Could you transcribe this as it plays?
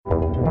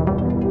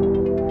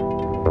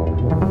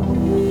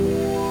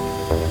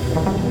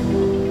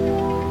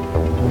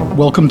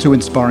Welcome to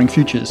Inspiring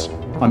Futures.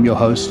 I'm your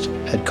host,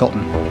 Ed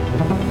Cotton.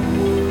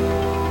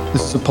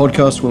 This is a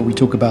podcast where we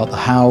talk about the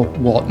how,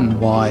 what,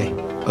 and why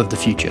of the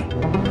future.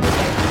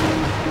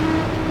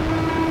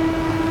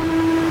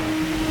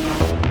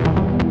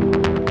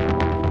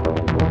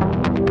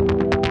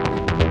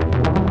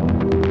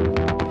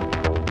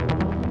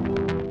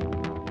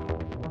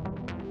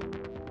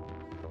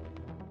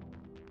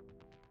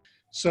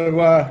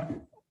 So,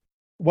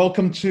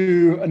 welcome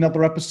to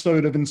another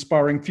episode of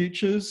Inspiring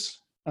Futures.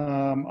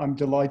 I'm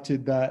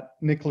delighted that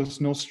Nicholas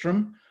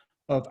Nordström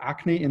of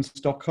Acne in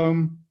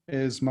Stockholm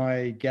is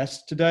my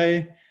guest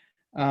today.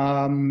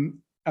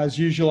 As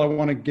usual, I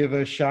want to give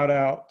a shout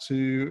out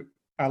to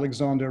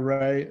Alexander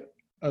Ray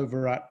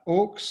over at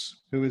Aux,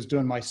 who is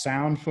doing my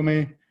sound for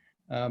me,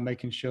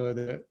 making sure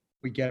that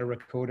we get a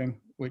recording,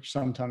 which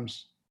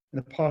sometimes in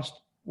the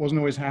past wasn't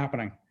always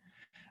happening.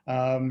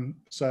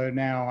 So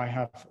now I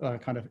have a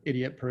kind of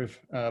idiot-proof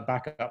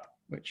backup,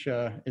 which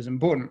is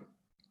important.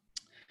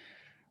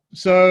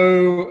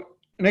 So,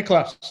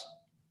 Nicholas,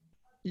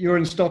 you're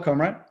in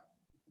Stockholm, right?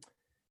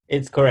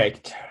 It's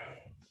correct.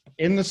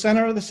 In the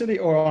center of the city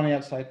or on the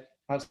outside?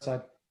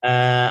 Outside.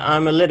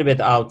 I'm a little bit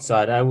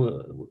outside.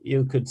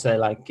 You could say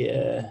like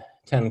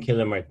 10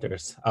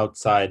 kilometers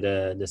outside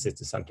the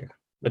city center.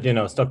 But you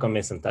know, Stockholm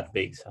isn't that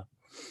big.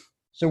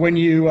 So when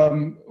you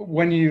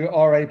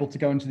are able to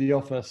go into the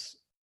office,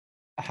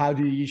 how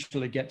do you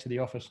usually get to the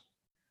office?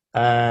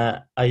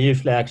 I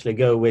usually actually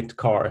go with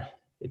car.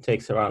 It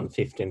takes around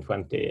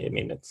 20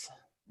 minutes.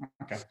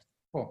 Okay,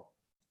 cool.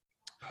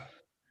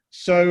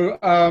 So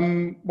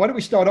why don't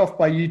we start off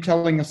by you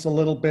telling us a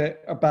little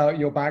bit about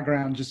your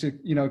background, just to,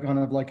 kind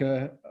of like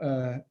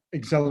a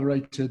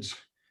accelerated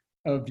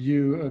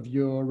view of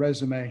your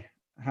resume,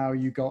 how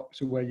you got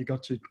to where you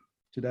got to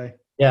today.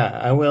 Yeah,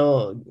 I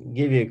will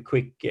give you a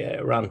quick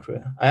run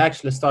through. I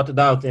actually started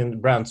out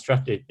in brand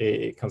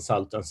strategy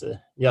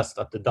consultancy just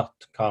at the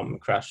dot-com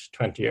crash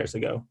 20 years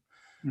ago.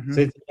 Mm-hmm.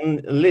 So it's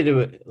in a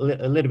little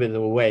bit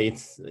of a way,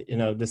 it's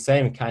the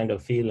same kind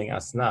of feeling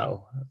as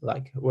now.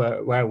 Like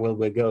where will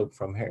we go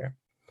from here?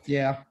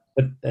 Yeah.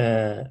 But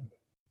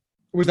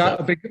was that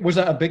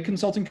a big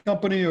consulting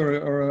company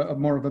or a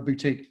more of a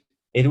boutique?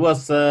 It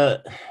was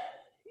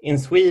in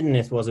Sweden.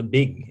 It was a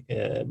big,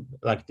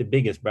 like the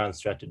biggest brand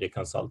strategy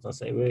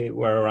consultancy. We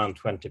were around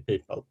 20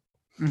 people.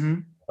 Mm-hmm.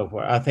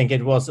 I think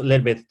it was a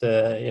little bit,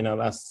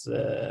 as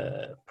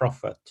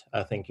Profit.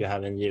 I think you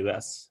have in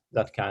US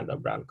that kind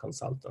of brand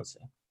consultancy.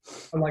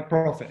 Like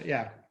Profit,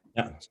 yeah.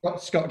 Yeah.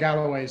 Scott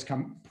Galloway's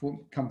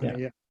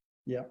company,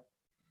 yeah.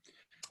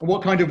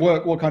 What kind of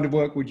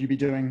work would you be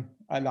doing?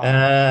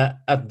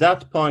 At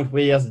that point,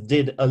 we just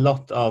did a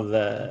lot of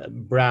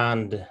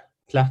brand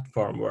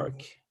platform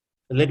work,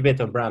 a little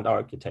bit of brand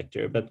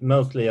architecture, but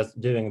mostly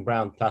just doing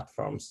brand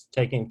platforms,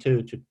 taking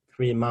 2 to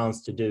 3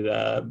 months to do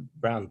a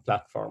brand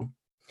platform.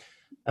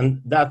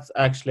 And that's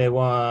actually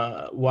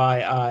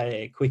why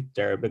I quit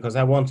there, because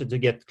I wanted to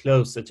get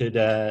closer to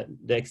the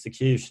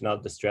execution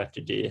of the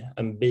strategy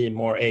and be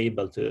more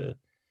able to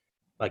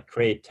like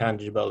create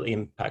tangible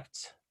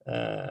impact.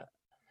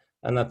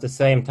 And at the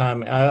same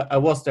time, I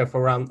was there for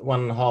around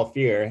 1.5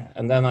 years,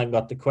 and then I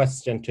got the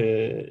question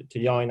to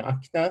join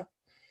Acne,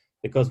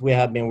 because we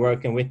had been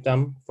working with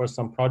them for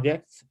some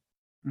projects.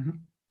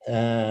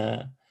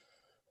 Mm-hmm.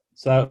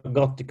 So I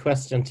got the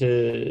question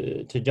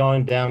to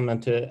join them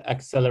and to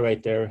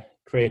accelerate their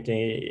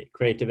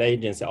creative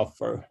agency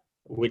offer,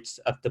 which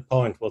at the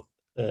point was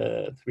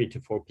 3 to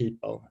 4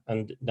 people,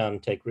 and then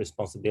take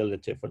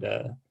responsibility for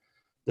the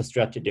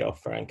strategy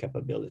offer and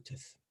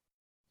capabilities.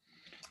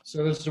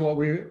 So this is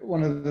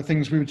one of the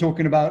things we were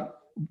talking about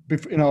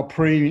in our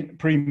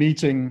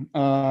pre-meeting.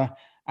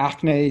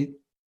 Acne,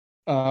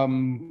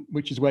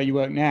 which is where you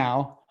work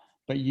now,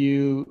 but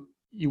you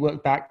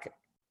work back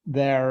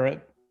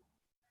there.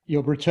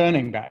 You're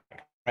returning back,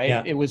 right?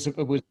 Yeah. It was a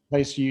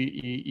place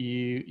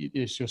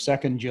it's your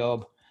second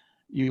job.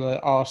 You were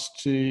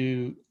asked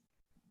to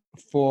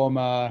form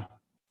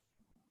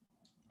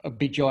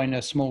join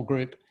a small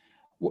group.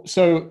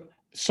 So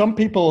some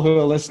people who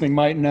are listening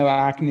might know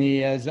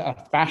Acne as a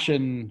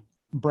fashion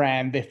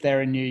brand. If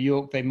they're in New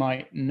York, they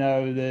might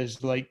know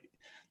there's like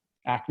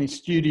Acne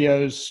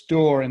Studios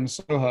store in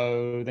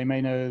Soho. They may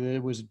know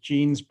there was a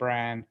jeans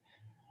brand.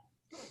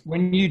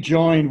 When you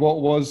joined,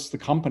 what was the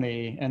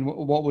company and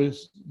what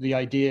was the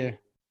idea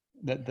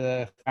that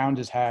the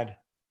founders had?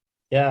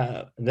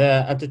 Yeah,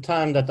 at the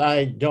time that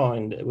I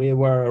joined, we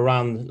were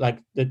around,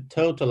 like the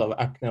total of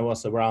Acne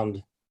was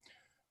around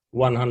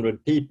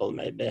 100 people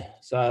maybe.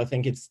 So I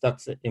think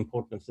that's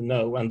important to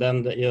know. And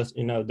then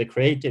the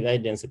creative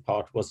agency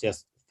part was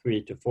just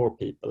 3 to 4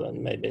 people,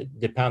 and maybe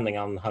depending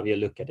on how you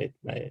look at it,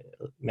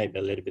 maybe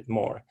a little bit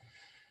more.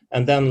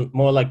 And then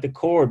more like the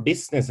core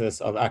businesses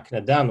of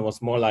Acne then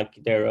was more like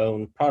their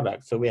own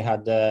product. So we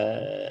had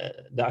the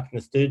Acne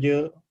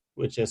Studio,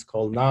 which is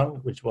called now,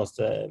 which was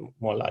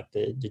more like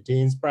the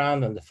jeans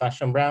brand and the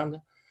fashion brand,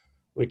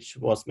 which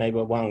was maybe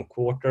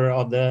 1/4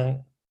 of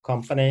the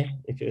company,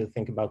 if you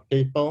think about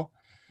people.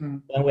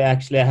 Mm. Then we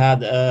actually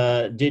had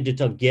a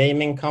digital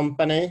gaming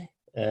company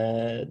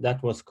that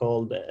was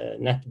called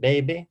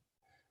NetBaby.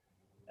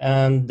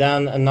 And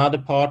then another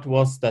part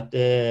was that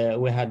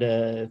we had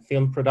a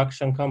film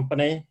production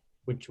company,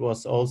 which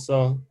was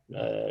also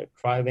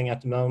thriving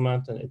at the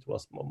moment, and it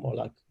was more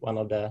like one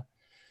of the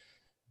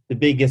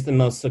biggest and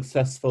most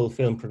successful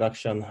film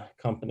production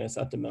companies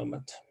at the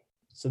moment.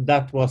 So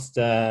that was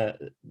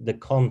the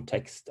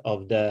context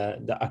of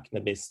the Acne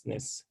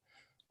business.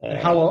 And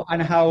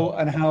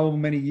how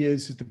many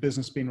years has the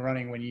business been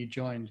running when you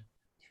joined?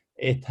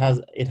 It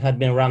had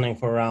been running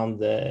for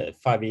around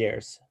 5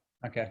 years.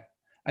 Okay,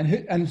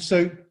 and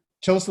so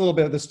tell us a little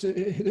bit of this.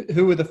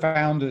 Who were the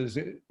founders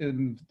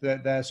and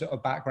their sort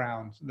of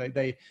background?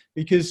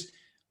 Because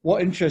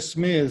what interests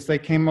me is they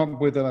came up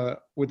with a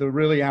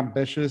really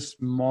ambitious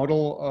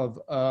model of,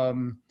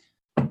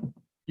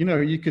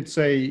 you could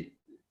say,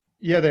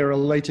 yeah, they're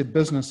related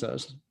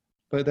businesses,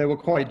 but they were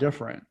quite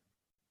different.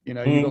 You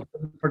got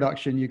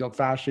production, you got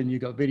fashion, you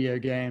got video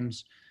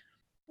games.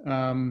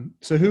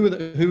 So who are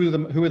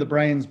the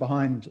brains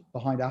behind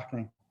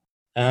Acne?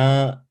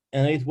 And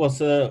it was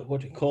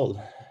what you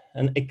call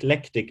an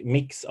eclectic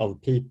mix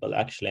of people,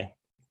 actually.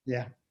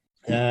 Yeah.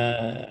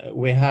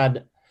 We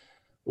had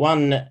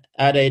one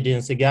ad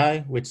agency guy,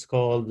 which is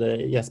called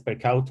Jesper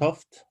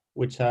Kautoft,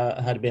 which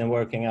had been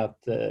working at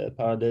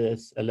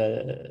Paradiset,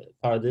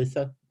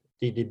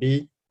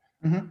 DDB.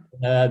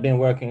 I've been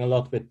working a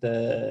lot with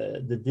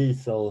the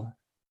diesel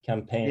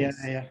campaigns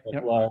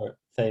that were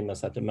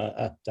famous at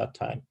that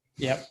time.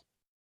 Yep.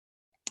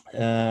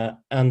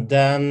 And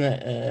then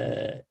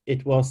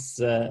it was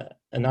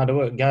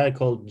another guy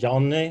called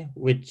Johnny,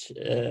 which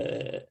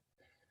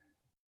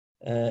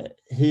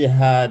he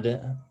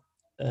had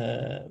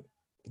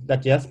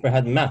that Jesper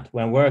had met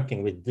when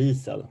working with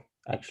diesel,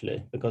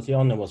 actually, because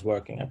Johnny was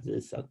working at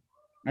diesel.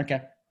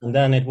 Okay. And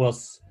then it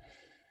was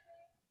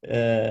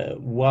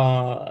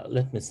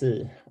let me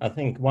see, I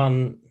think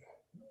 1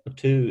 or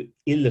 2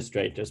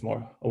 illustrators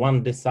more,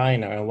 one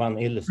designer and one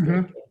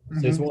illustrator.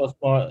 So it was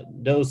more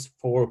those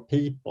 4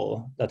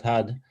 people that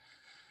had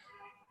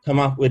come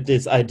up with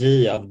this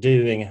idea of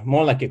doing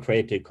more like a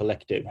creative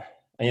collective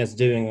and just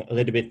doing a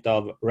little bit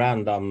of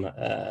random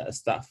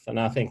stuff. And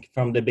I think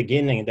from the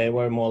beginning they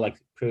were more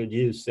like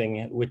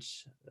producing,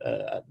 which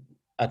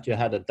you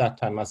had at that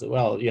time as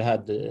well. You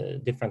had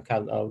different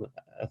kind of,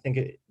 I think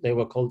they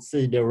were called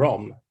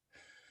CD-ROM.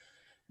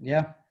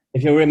 Yeah.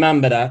 If you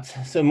remember that.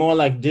 So more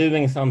like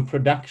doing some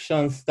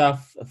production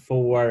stuff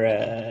for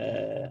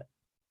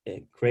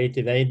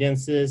creative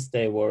agencies.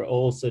 They were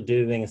also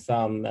doing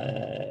some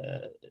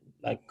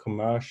like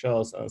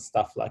commercials and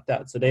stuff like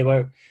that. So they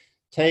were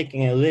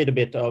taking a little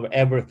bit of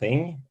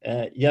everything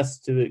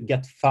just to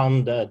get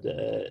funded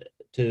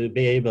to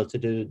be able to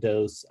do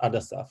those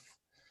other stuff.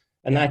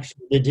 And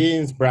actually the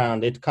jeans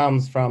brand, it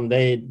comes from,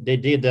 they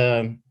did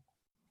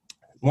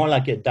more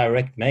like a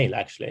direct mail,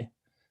 actually.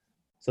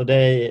 So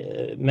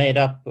they made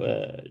up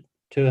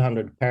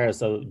 200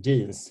 pairs of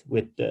jeans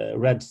with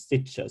red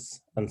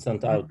stitches and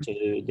sent out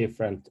to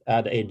different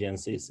ad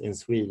agencies in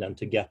Sweden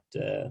to get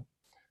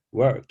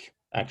work,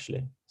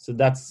 actually. So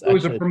that's it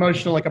was a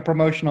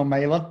promotional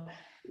mailer.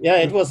 Yeah,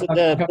 it was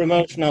the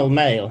promotional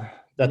mail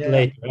that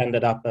later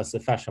ended up as a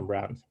fashion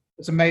brand.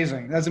 It's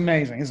amazing. That's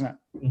amazing, isn't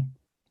it?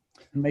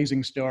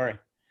 Amazing story.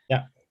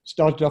 Yeah.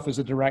 Started off as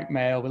a direct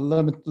mail with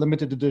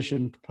limited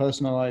edition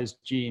personalized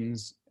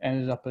jeans,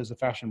 ended up as a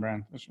fashion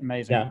brand. It's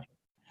amazing. Yeah.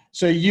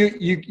 So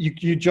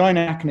you join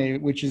Acne,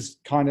 which is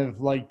kind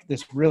of like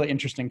this really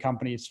interesting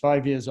company. It's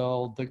 5 years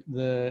old.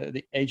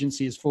 The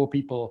agency is 4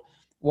 people.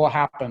 What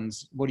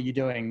happens? What are you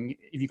doing?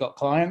 Have you got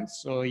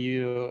clients, or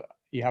you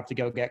have to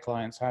go get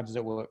clients? How does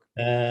it work?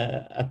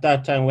 At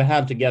that time, we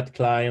had to get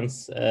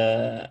clients,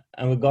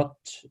 and we got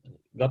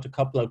a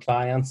couple of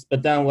clients.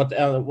 But then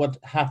what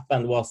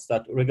happened was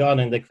that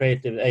regarding the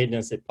creative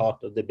agency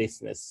part of the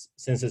business,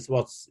 since it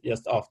was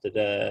just after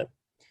the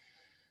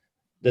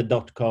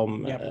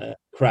dot-com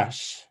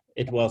crash,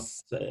 it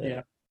was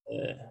it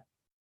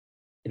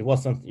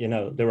wasn't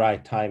the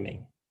right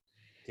timing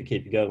to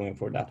keep going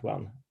for that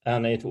one,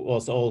 and it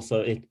was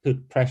also, it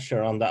put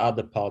pressure on the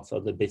other parts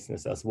of the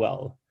business as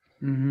well.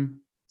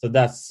 So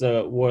that's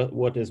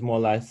what is more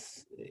like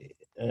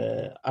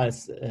I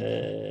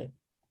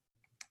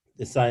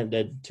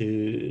decided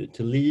to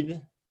leave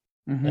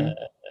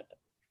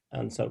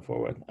and so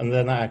forward. And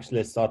then I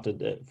actually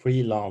started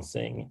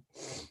freelancing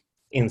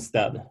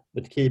instead,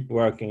 but keep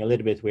working a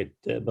little bit with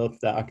both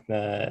the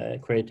Acne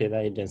creative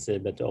agency,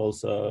 but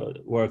also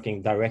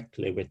working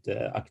directly with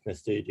the Acne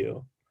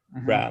Studio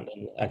brand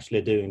and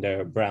actually doing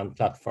their brand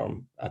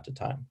platform at the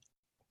time.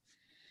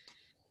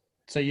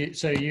 So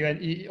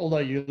you although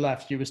you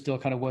left, you were still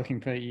kind of working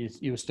for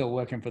you were still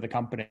working for the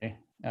company.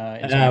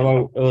 I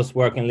was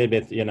working a little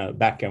bit,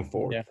 back and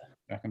forth. Yeah,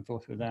 back and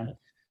forth with them.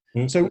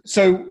 So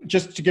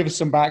just to give us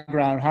some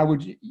background, how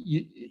would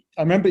you?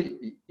 I remember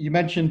you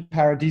mentioned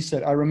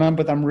Paradiset. I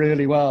remember them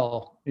really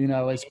well.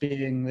 As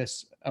being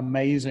this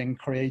amazing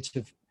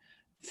creative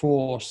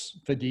force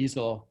for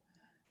diesel.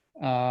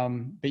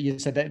 But you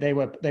said that they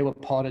were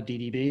part of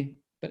DDB,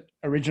 but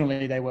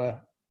originally they were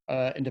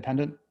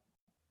independent.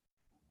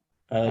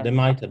 They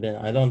might have been.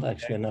 I don't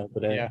actually know,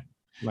 but they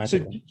might So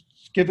have been.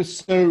 give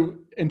us, so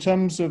in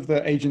terms of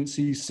the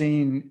agency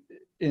scene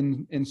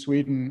in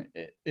Sweden,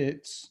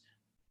 it's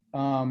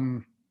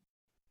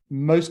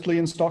mostly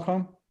in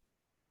Stockholm,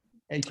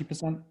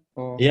 80%?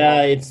 Or?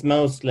 Yeah, it's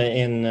mostly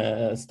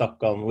in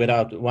Stockholm.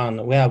 Without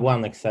one, we have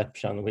one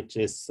exception, which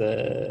is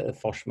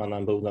Forsman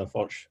and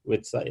Bodenfors,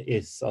 which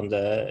is on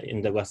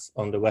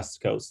the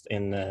west coast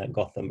in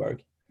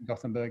Gothenburg.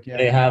 Gothenburg, yeah.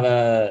 They have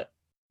a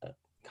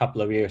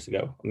couple of years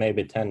ago,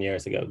 maybe 10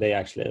 years ago, they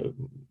actually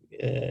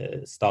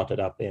started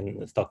up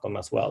in Stockholm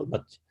as well.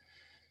 But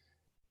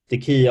the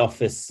key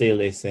office still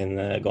is in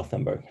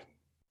Gothenburg.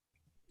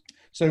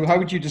 So how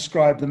would you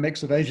describe the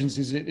mix of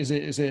agencies? Is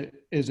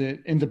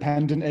it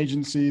independent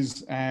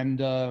agencies and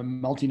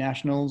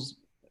multinationals?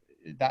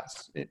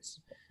 It's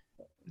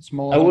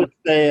more. I would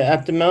say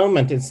at the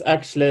moment it's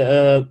actually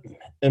a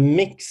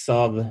mix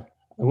of, I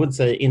would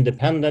say,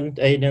 independent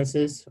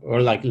agencies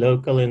or like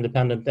local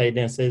independent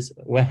agencies.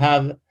 We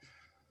have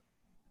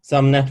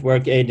some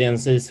network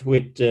agencies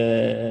with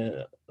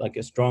like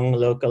a strong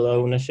local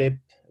ownership.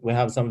 We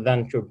have some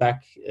venture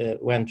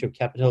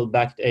capital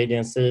backed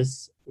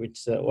agencies,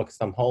 which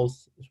Åkestam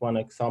Holst is one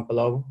example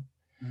of.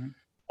 Mm-hmm.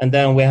 And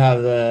then we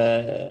have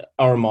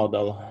our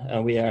model,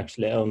 and we are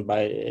actually owned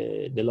by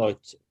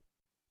Deloitte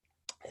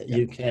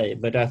UK.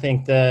 But I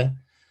think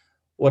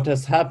what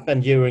has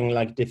happened during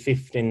like the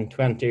 15,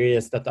 20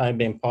 years that I've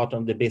been part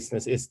of the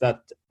business is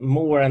that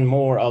more and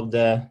more of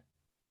the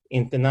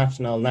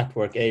international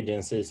network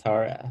agencies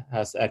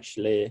has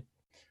actually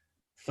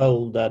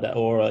folded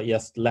or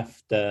just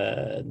left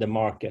the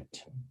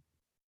market.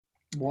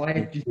 Why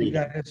do you think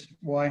that is?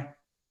 Why?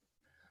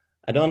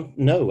 I don't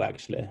know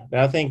actually, but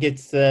I think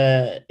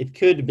it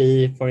could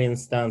be, for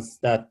instance,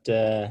 that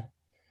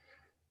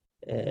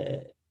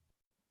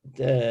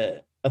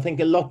I think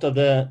a lot of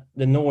the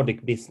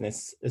Nordic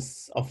business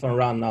is often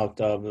run out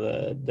of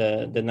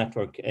the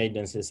network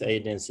agency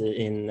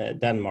in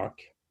Denmark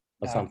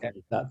or something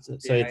like that.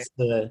 So it's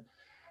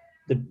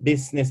the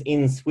business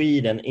in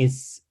Sweden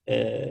is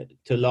to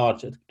a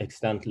large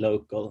extent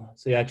local.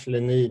 So you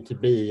actually need to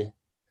be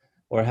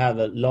or have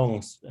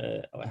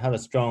a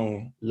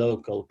strong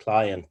local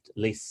client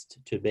list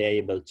to be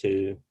able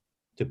to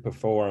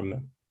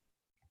perform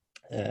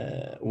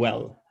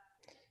well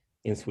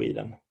in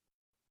Sweden.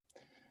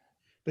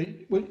 But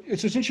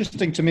it's what's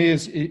interesting to me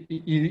is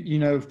you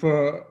know,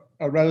 for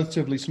a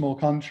relatively small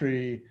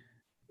country,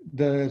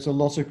 there's a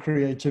lot of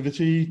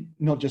creativity,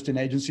 not just in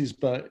agencies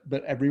but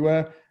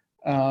everywhere.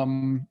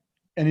 And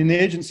in the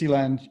agency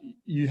land,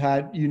 you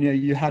had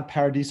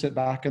Paradiset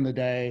back in the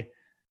day.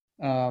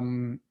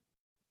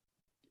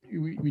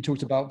 We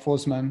talked about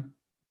Forsman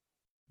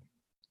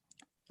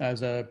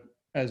as a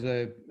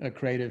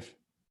creative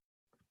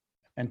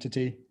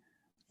entity.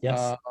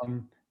 Yes.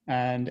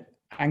 And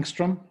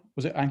Angstrom,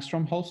 was it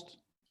Angstrom Holst?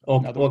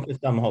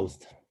 Åkestam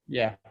Holst.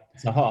 Yeah.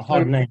 It's a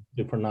hard name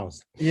to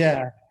pronounce.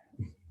 Yeah.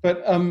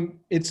 But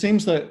it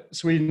seems that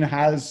Sweden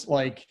has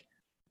like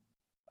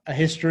a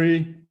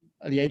history,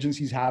 the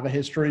agencies have a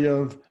history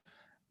of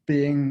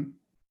being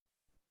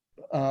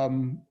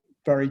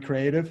very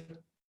creative.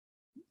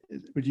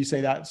 Would you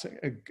say that's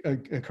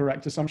a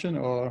correct assumption?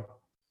 Or,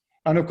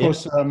 and of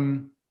course,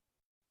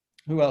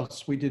 who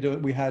else?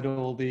 We had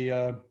all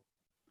the,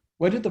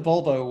 where did the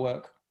Volvo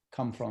work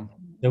come from?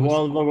 The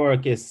Volvo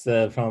work is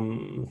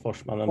from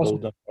Forsman and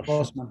Bodenfors.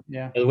 Forsman,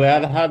 yeah. We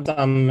have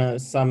had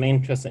some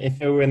interest.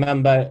 If you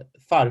remember,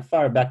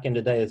 Farfar back in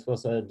the days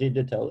was a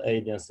digital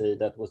agency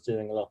that was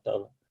doing a lot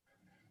of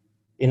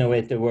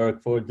innovative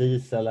work for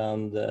Diesel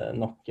and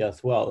Nokia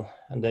as well.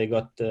 And they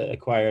got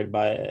acquired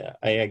by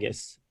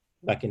Aegis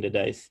back in the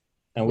days.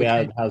 And we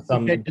had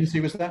some... Which agency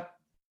was that?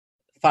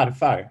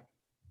 Farfar.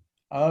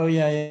 Oh,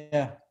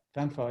 yeah.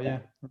 Fanfar, yeah.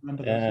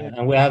 Remember that, yeah.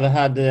 And we have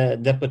had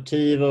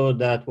Deportivo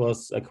that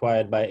was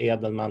acquired by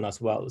Edelman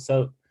as well.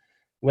 So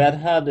we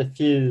had a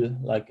few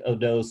like of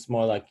those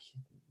more like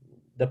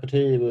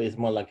Deportivo is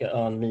more like an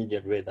earned media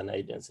driven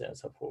agency and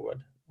so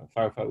forward. And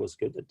Farfar was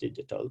good at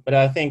digital. But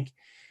I think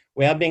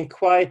we have been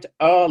quite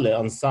early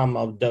on some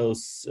of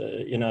those,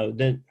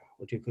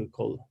 what you could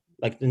call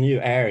like the new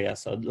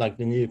areas or like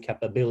the new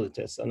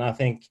capabilities. And I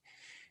think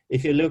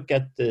if you look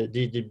at the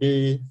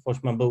DGB,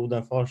 Forsman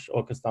Bodenfors,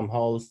 Åkestam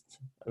Holst,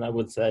 and I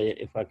would say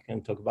if I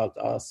can talk about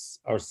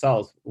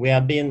ourselves, we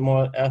have been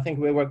more, I think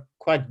we were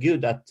quite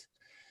good at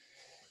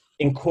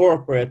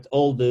incorporate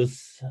all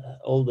those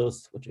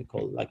what you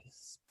call like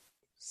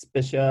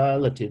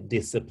specialty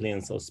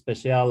disciplines or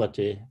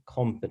specialty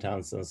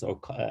competences or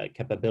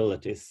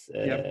capabilities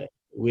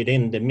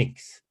within the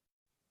mix.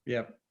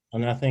 Yeah.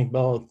 And I think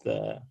both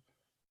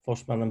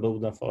Forsman and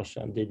Bodenfors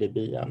and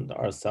DDB and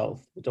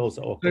ourselves, but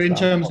also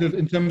Åkestam. So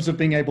in terms of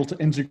being able to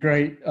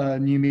integrate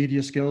new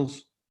media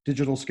skills,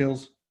 digital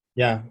skills,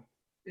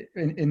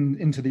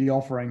 into the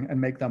offering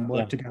and make them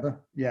work together.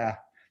 Yeah,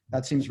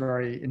 that seems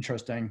very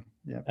interesting.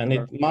 Yeah, and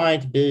it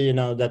might be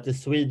that the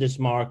Swedish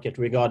market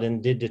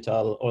regarding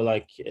digital or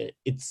like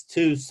it's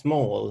too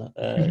small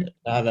to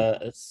have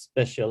a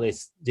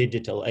specialist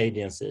digital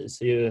agency.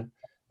 So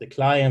the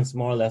clients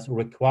more or less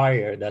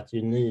require that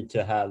you need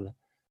to have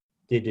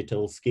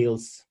digital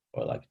skills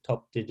or like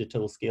top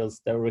digital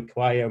skills. They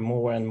require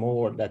more and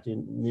more that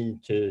you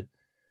need to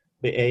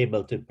be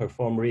able to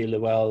perform really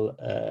well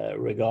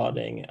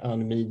regarding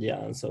on media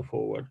and so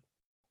forward.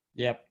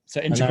 Yeah. So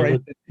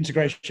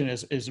integration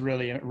is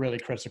really, really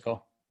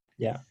critical.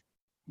 Yeah.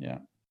 Yeah.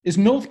 Is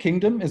North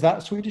Kingdom, is that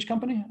a Swedish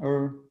company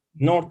or?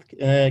 North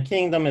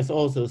Kingdom is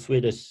also a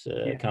Swedish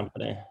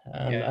company,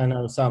 and I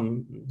know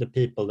the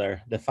people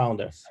there, the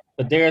founders.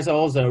 But there's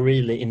also a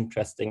really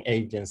interesting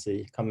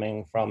agency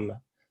coming from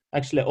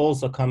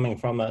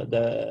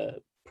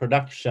the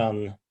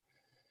production.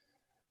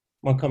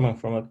 One coming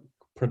from a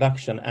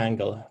production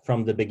angle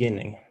from the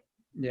beginning.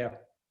 Yeah.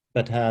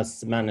 But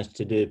has managed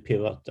to do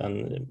pivot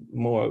and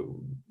more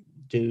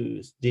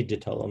do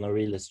digital on a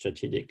really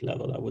strategic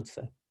level, I would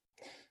say.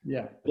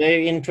 Yeah,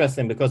 they're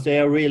interesting because they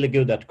are really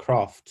good at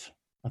craft.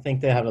 I think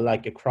they have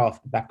a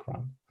craft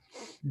background.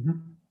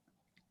 Mm-hmm.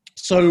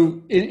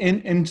 So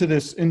into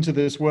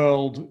this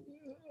world,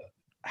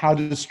 how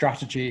does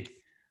strategy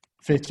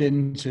fit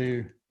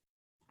into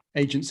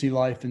agency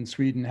life in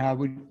Sweden? How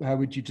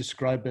would you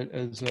describe it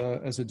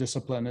as a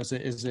discipline? Is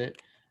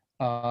it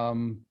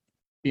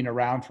been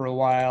around for a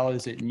while?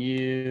 Is it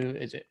new?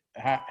 Is it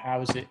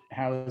how is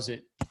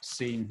it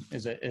seen?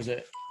 Is it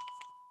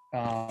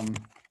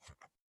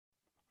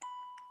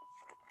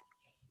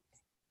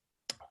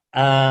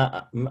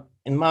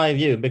in my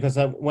view, because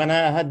when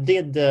I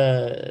did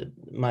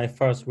my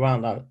first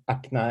round on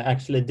Acne, I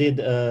actually did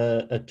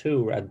a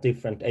tour at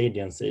different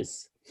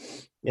agencies,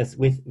 yes,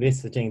 with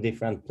visiting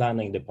different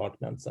planning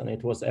departments, and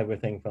it was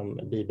everything from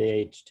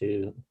BBH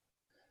to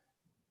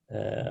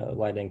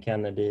Wieden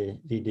Kennedy,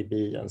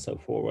 DDB, and so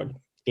forward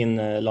in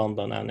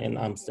London and in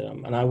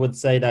Amsterdam. And I would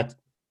say that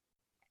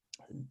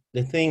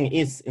the thing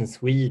is in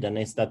Sweden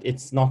is that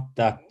it's not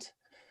that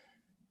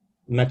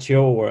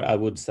mature, I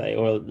would say,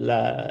 or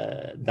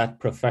that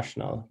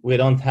professional. We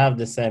don't have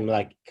the same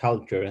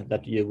culture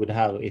that you would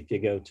have if you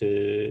go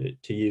to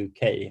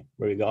UK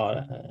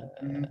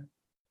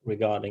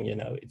regarding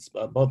it's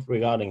both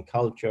regarding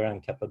culture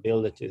and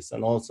capabilities,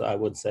 and also I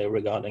would say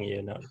regarding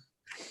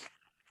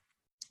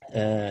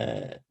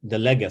the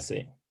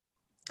legacy.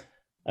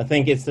 I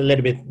think it's a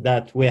little bit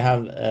that we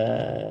have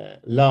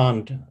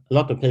learned, a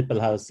lot of people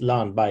have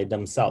learned by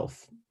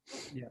themselves.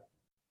 Yeah.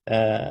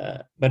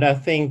 But I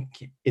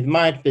think it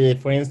might be,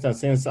 for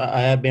instance, since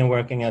I have been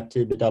working at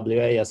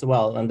TBWA as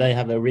well, and they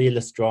have a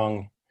really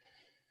strong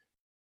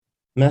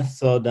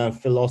method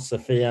and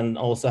philosophy, and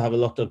also have a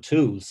lot of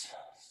tools.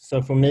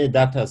 So for me,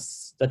 that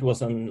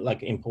was an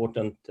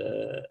important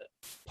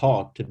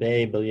part to be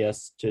able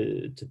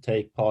to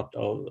take part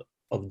of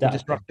that. The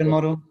disruption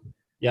model.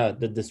 Yeah,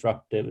 the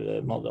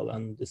disruptive model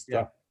and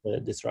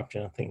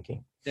disruption of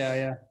thinking.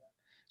 Yeah.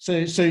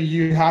 So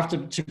you have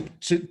to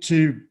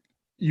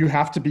you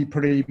have to be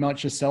pretty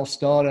much a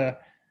self-starter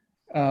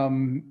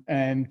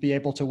and be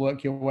able to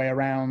work your way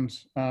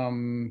around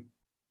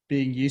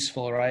being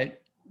useful, right?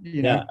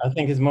 Yeah, I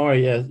think it's more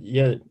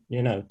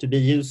to be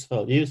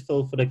useful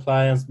for the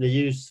clients, be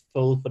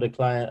useful for the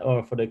client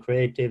or for the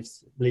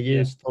creatives, be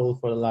useful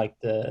for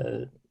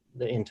the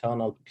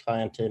internal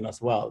client team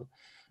as well.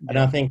 And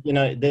I think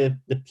the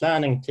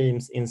planning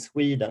teams in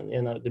Sweden,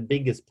 the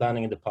biggest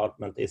planning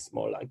department is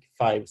more like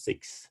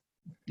 5-6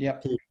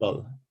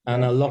 people,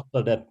 and a lot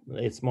of that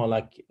it's more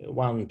like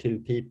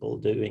 1-2 people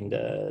doing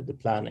the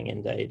planning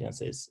in the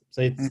agencies.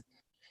 So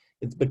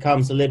it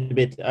becomes a little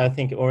bit, I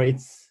think, or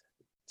it's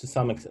to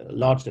some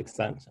large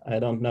extent, I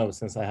don't know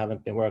since I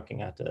haven't been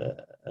working at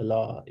a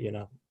law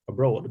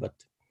abroad, but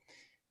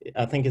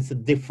I think it's a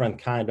different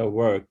kind of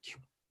work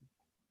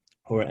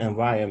or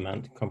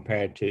environment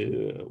compared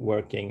to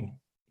working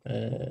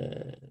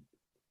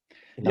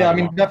I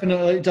mean,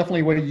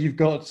 definitely where you've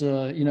got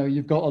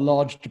you've got a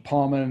large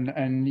department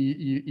and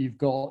you've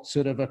got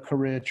sort of a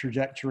career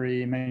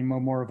trajectory, maybe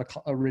more of a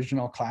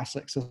original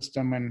classic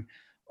system, and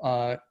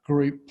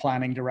group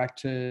planning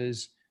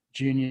directors,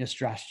 junior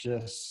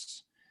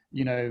strategists,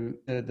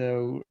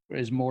 there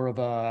is more of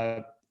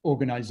a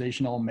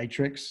organizational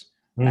matrix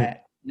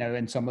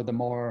in some of the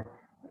more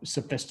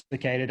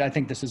sophisticated. I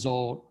think this is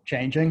all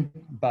changing,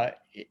 but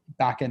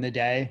back in the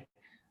day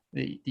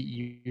it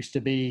used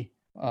to be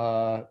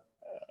more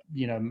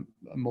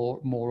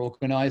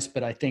organized.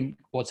 But I think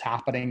what's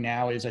happening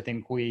now is I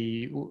think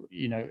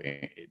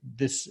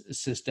this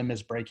system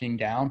is breaking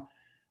down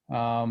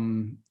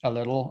a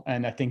little,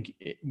 and I think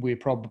we're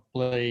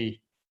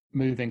probably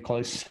moving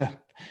closer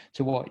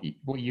to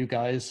what you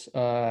guys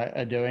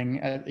are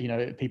doing.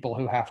 People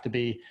who have to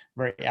be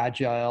very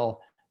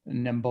agile,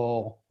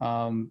 nimble,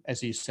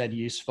 as you said,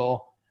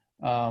 useful,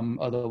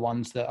 are the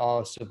ones that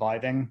are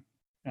surviving.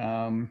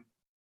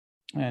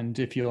 And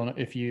if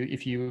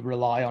you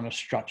rely on a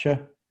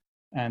structure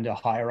and a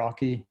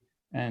hierarchy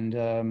and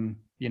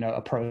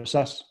a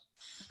process,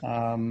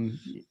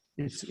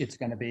 it's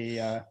going to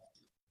be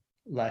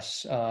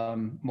less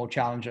more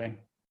challenging.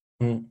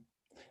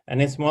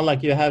 And it's more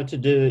like you have to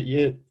do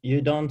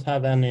you don't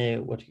have any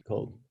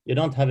you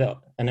don't have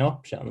any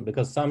option,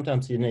 because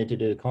sometimes you need to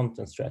do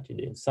content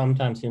strategy,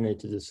 sometimes you need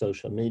to do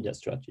social media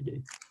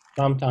strategy,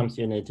 sometimes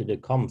you need to do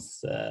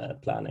comms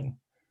planning.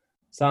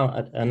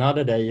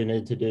 Another day you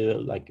need to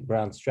do like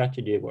brand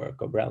strategy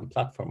work or brand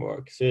platform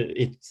work. So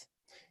it's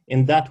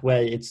in that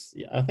way,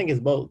 I think it's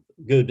both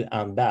good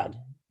and bad.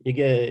 You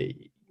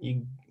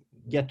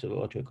get to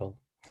what you call.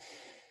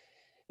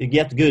 You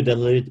get good at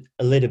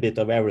a little bit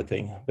of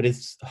everything, but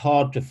it's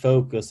hard to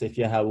focus if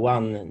you have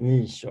one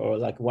niche or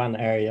like one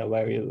area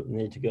where you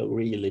need to go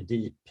really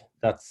deep.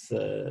 That's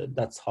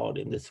hard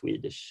in the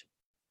Swedish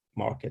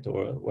market,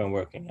 or when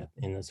working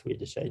in a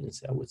Swedish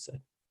agency, I would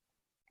say.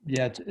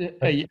 Yeah.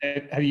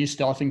 Have you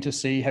started to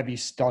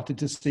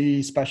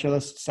see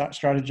specialist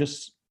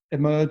strategists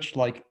emerge,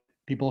 like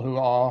people who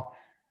are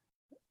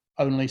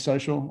only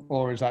social,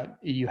 or is that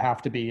you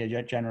have to be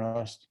a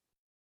generalist?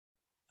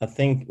 I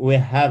think we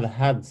have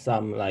had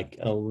some like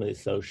only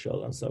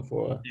social and so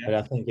forth, Yeah. but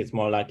I think it's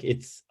more like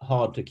it's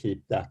hard to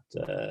keep that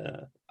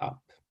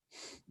up.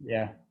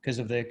 Yeah, because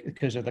of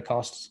the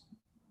costs.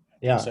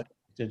 Yeah.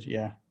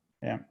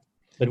 Yeah.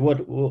 But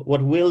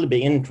what will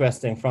be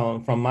interesting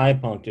from my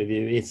point of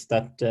view is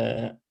that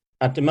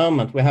at the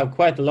moment we have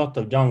quite a lot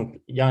of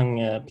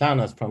young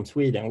planners from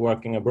Sweden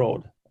working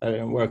abroad,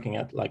 working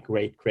at like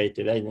great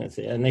creative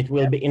agency, and it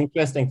will be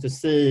interesting to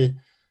see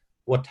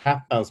what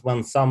happens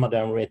when some of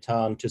them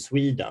return to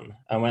Sweden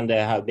and when they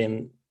have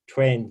been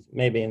trained,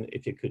 maybe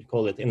if you could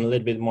call it, in a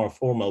little bit more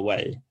formal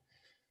way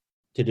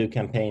to do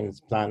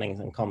campaigns planning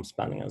and comms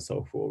planning and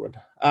so forward.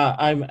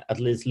 I'm at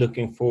least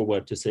looking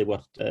forward to see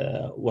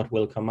what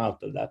will come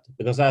out of that,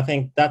 because I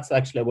think that's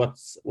actually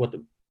what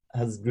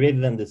has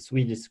driven the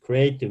Swedish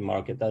creative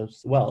market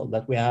as well,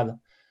 that we have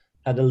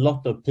had a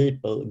lot of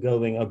people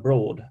going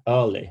abroad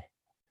early.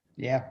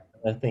 Yeah.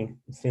 I think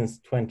since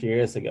 20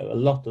 years ago, a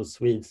lot of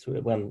Swedes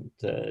went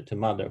to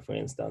Mother, for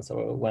instance,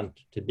 or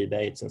went to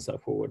Bates and so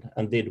forward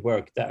and did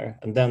work there.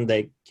 And then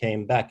they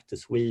came back to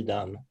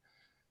Sweden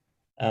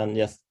and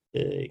just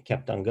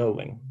kept on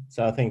going.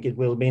 So I think it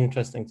will be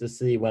interesting to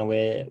see when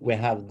we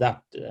have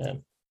that,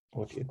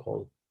 what do you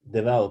call,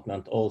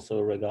 development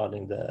also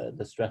regarding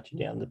the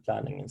strategy and the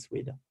planning in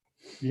Sweden.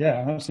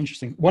 Yeah, that's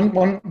interesting.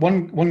 One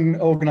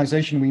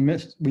organization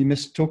we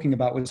missed talking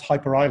about was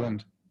Hyper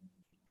Island.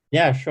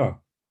 Yeah, sure.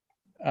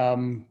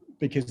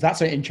 Because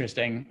that's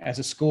interesting as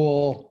a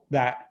school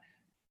that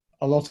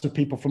a lot of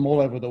people from all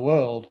over the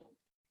world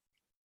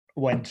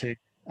went to,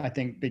 I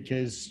think,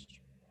 because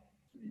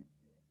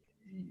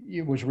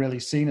it was really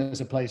seen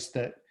as a place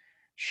that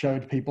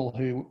showed people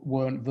who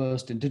weren't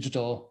versed in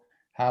digital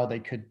how they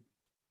could,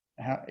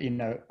 I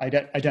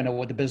don't know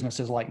what the business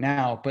is like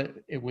now, but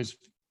it was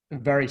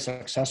very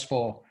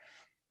successful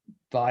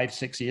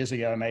 5-6 years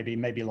ago,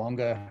 maybe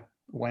longer,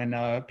 when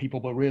people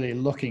were really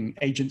looking,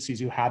 agencies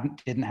who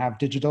didn't have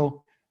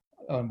digital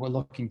were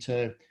looking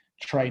to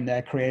train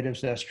their creatives,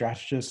 their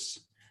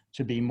strategists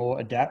to be more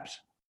adept.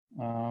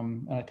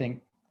 And I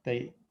think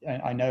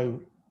I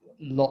know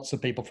lots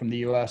of people from the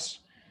US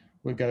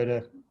would go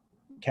to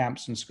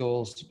camps and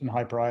schools in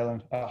Hyper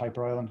Island.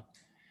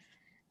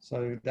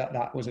 So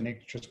that was an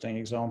interesting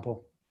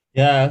example.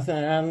 Yeah,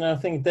 and I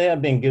think they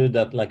have been good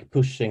at like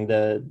pushing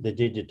the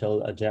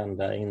digital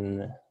agenda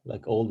in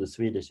like all the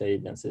Swedish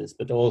agencies,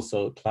 but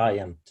also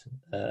client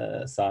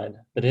side.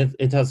 But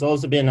it has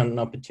also been an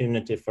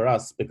opportunity for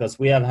us, because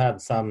we have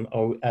had some,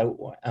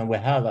 and we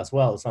have as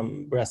well,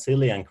 some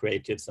Brazilian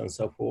creatives and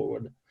so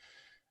forward.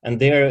 And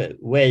their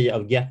way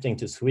of getting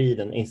to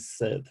Sweden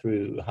is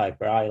through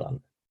Hyper Island.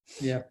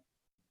 Yeah.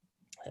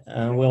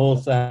 And we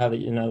also have,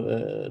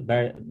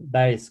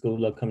 Berg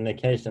School of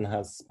Communication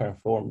has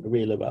performed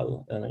really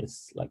well, and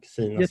it's like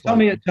seen. Yeah,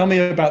 tell me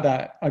about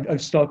that.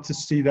 I've started to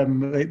see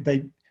them.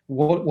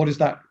 What is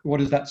that?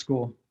 What is that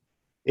school?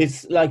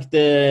 It's like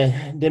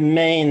the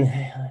main,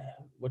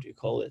 what do you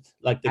call it?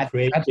 Like the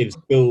creative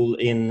school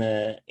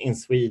in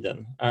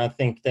Sweden. I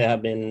think they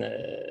have been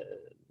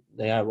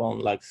they have won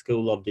like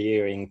School of the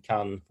Year in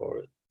Cannes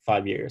for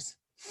 5 years.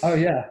 Oh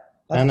yeah,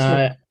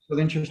 that's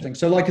really interesting.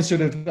 So like a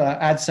sort of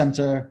ad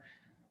center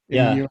in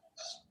the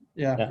US.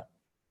 Yeah.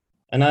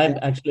 And I've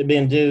actually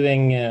been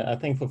doing, I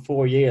think for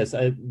 4 years,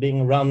 I've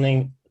been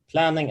running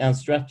planning and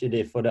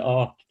strategy for the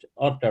art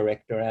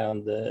director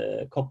and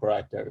the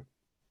copywriter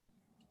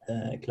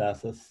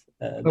classes.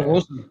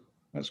 Awesome.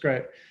 That's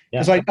great.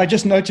 Because I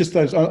just noticed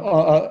those.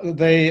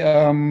 They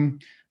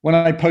when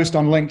I post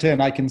on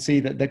LinkedIn, I can see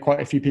that there are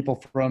quite a few people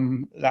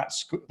from that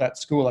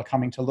school are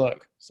coming to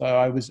look. So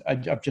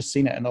I've just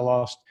seen it in the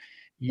last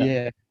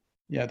year.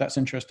 Yeah, that's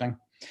interesting.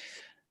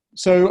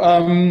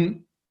 So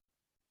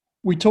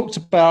we talked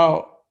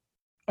about,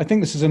 I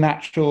think this is a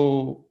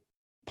natural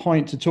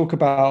point to talk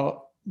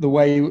about the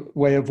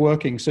way of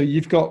working. So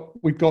we've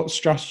got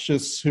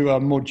strategists who are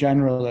more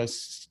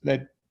generalists.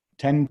 They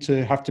tend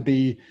to have to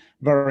be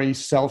very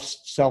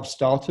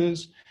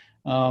self-starters,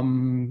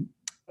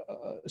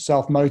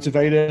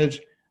 self-motivated,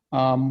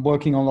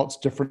 working on lots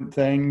of different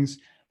things,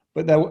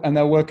 but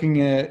they're working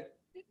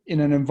in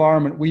an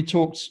environment. We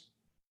talked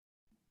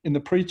in the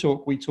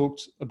pre-talk. We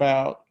talked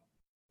about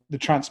the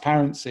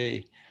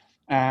transparency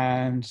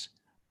and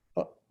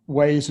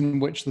ways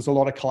in which there's a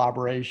lot of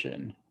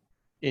collaboration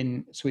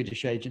in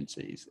Swedish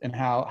agencies, and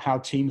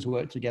how teams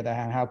work together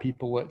and how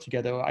people work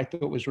together, I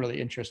thought was really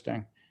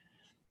interesting.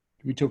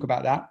 Can we talk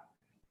about that?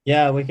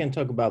 Yeah, we can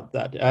talk about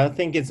that. I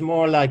think it's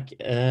more like,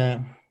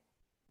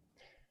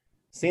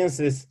 since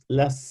there's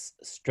less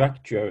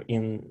structure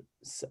and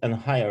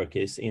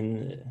hierarchies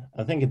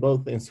I think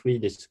both in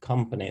Swedish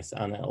companies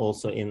and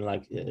also in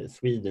like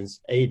Sweden's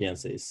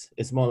agencies,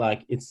 it's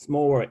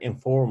more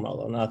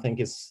informal, and I think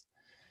it's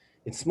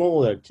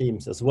smaller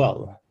teams as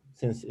well,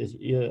 since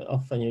you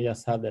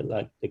just have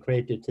the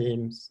creative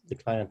teams, the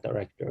client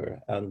director,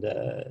 and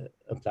a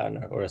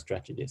planner or a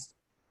strategist.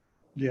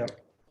 Yeah.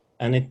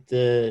 And I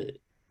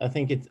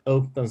think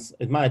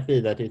it might be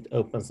that it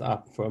opens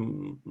up for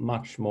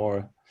much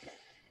more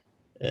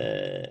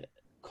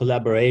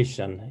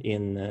collaboration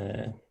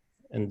in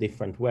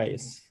different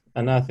ways.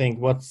 And I think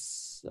what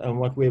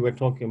we were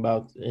talking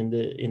about in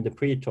the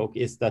pre-talk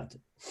is that,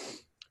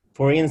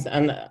 for instance,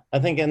 and I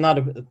think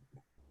another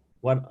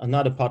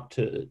part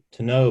to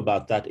know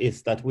about that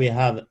is that we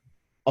have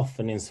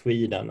often in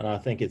Sweden, and I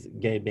think it's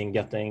been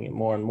getting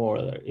more and more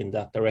in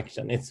that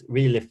direction, it's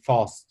really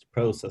fast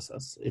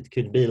processes. It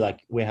could be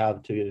like we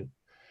have to,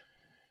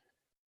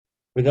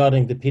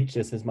 regarding the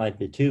pitches, it might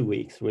be 2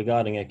 weeks.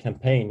 Regarding a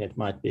campaign, it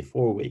might be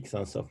 4 weeks,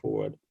 and so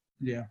forward.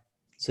 Yeah.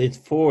 So it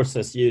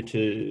forces you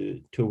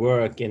to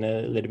work in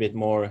a little bit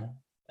more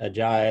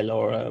agile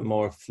or a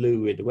more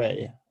fluid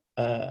way.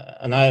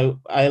 And I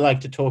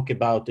like to talk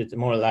about it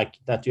more like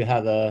that you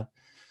have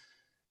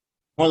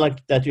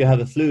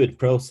a fluid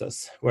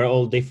process where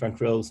all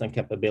different roles and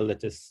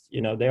capabilities,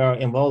 they are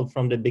involved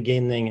from the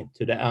beginning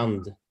to the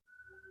end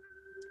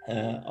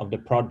of the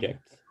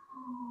project.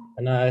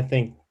 And I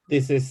think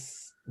this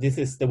is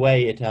the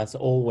way it has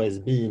always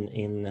been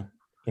in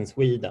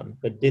Sweden,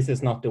 but this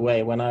is not the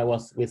way when I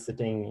was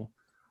visiting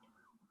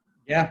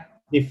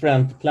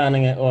different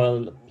planning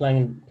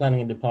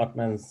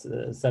departments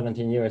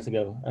 17 years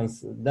ago. And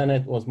then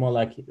it was more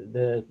like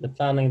the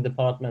planning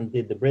department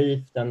did the brief,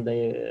 then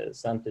they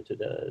sent it to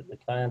the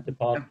client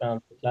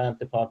department, the client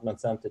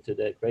department sent it to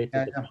the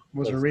creative department. It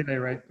was a relay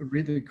race,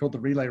 really called the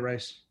relay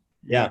race.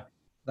 Yeah.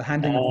 The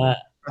handing of the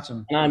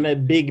baton. And I'm a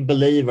big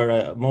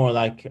believer more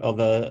like of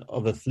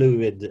a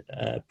fluid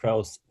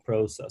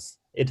process.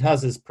 It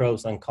has its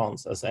pros and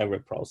cons as every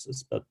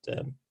process, but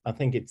I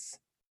think it's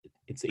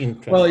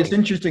interesting. Well, it's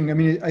interesting. I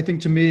mean, I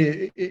think to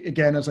me,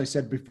 again, as I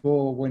said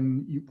before,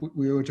 when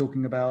we were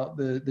talking about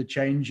the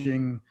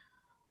changing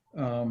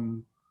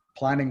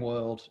planning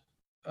world,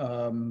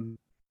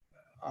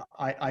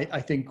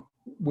 I think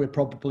we're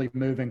probably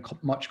moving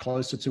much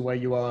closer to where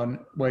you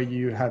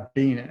have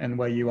been and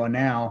where you are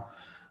now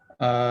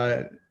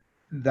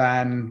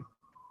than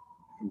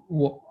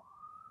what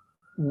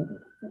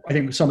I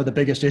think some of the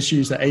biggest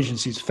issues that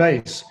agencies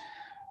face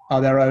are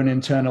their own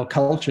internal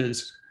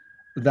cultures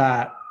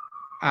that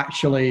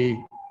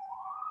actually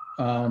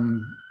I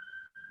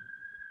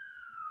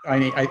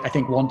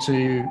think want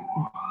to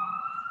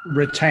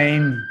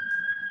retain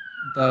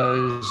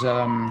those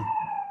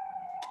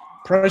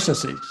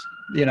processes,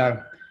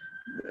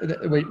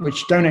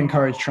 which don't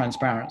encourage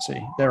transparency.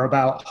 They're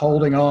about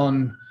holding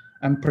on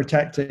and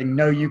protecting.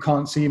 No, you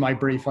can't see my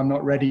brief. I'm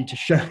not ready to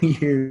show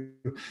you.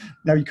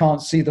 No, you can't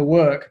see the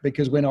work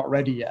because we're not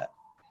ready yet.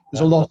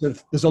 There's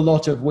a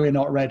lot of we're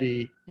not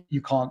ready.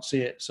 You can't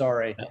see it.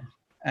 Sorry. Yeah.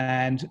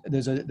 And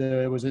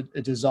there was a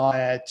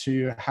desire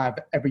to have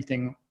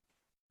everything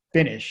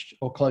finished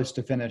or close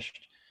to finished.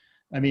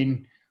 I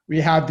mean,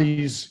 we have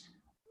these,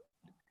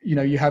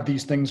 you have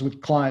these things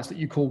with clients that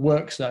you call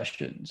work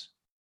sessions.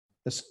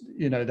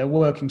 They're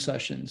working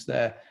sessions.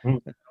 They're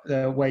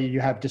where you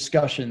have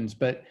discussions,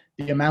 but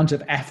the amount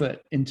of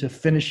effort into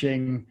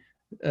finishing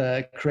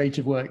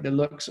creative work that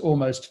looks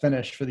almost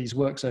finished for these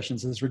work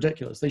sessions is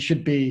ridiculous. They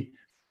should be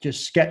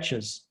just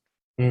sketches,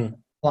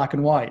 black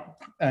and white,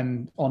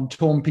 and on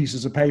torn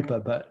pieces of paper,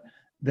 but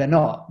they're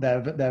not.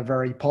 They're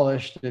very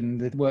polished, and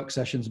the work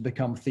sessions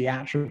become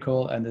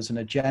theatrical, and there's an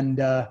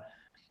agenda.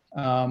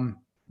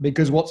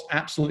 Because what's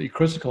absolutely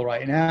critical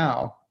right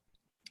now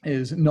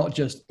is not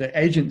just the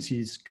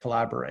agencies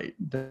collaborate,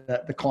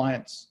 that the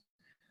clients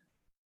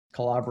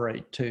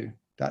collaborate too.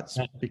 That's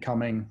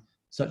becoming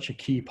such a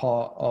key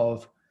part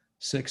of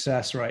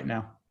success right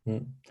now.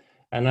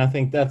 And I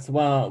think that's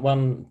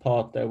one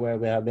part there where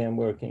we have been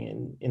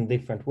working in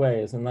different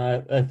ways. And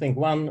I think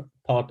one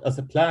part as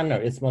a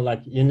planner is more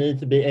like you need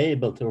to be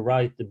able to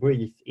write the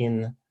brief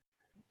in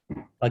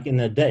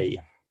a day.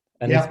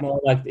 And it's more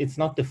like, it's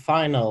not the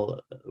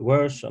final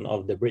version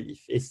of the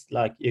brief. It's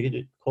like, you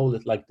could call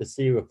it like the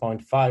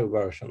 0.5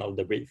 version of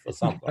the brief or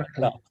something like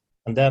that.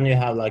 And then you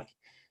have like,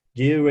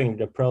 during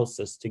the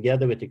process,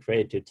 together with the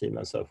creative team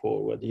and so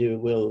forward, you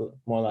will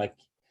more like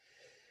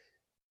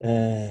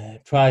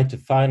try to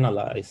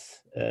finalize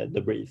the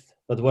brief.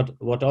 But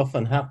what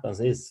often happens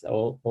is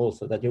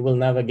also that you will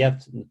never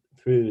get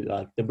through,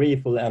 like the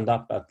brief will end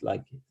up at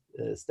like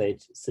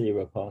stage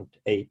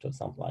 0.8 or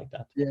something like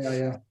that.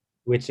 Yeah.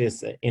 Which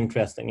is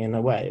interesting in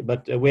a way.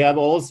 But we have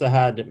also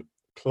had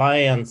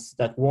clients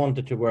that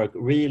wanted to work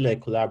really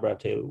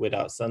collaborative with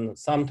us. And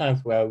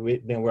sometimes where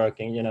we've been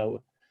working,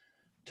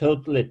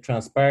 totally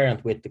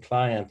transparent with the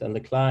client, and the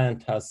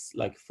client has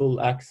like full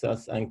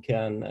access and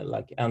can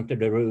like enter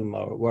the room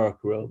or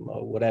workroom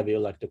or whatever you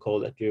like to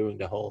call it during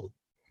the whole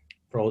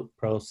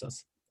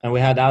process. And we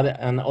had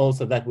and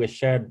also that we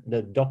shared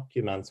the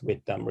documents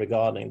with them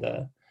regarding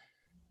the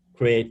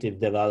creative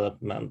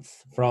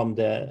developments from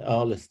the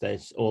early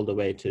stage all the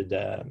way to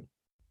the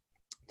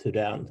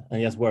end,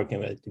 and just working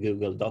with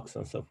Google Docs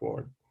and so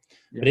forth.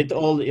 Yeah. But it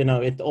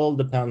all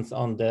depends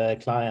on the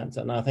client,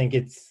 and I think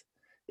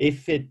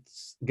if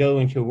it's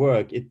going to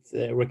work, it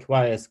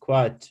requires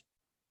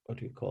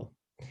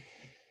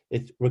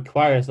it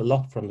requires a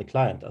lot from the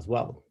client as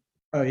well.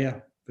 Oh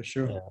yeah, for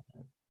sure. Yeah.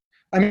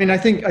 I mean, I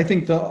think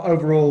the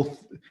overall,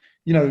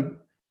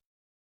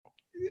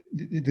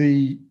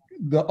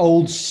 the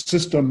old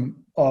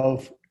system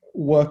of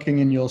working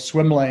in your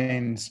swim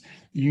lanes,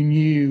 you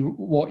knew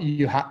what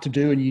you had to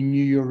do and you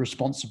knew your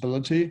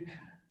responsibility.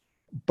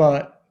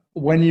 But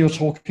when you're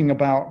talking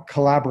about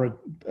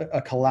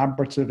a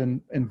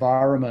collaborative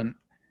environment,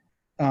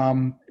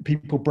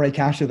 people break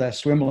out of their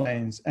swim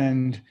lanes,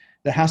 and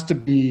there has to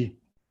be,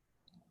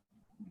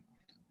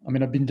 I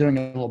mean, I've been doing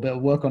a little bit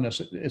of work on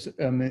this.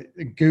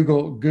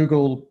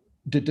 Google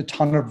did a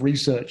ton of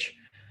research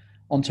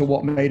onto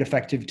what made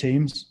effective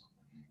teams,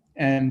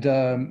 and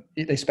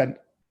they spent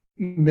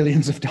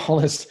millions of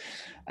dollars,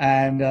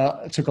 and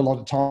it took a lot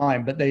of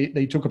time. But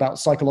they talk about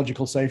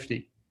psychological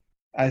safety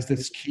as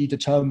this key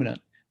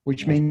determinant,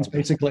 which means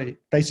basically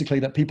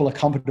that people are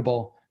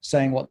comfortable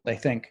saying what they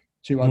think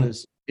to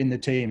others in the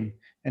team.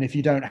 And if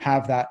you don't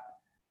have that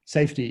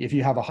safety, if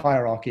you have a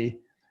hierarchy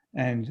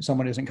and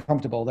someone isn't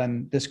comfortable,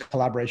 then this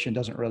collaboration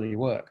doesn't really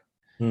work.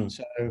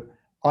 So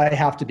I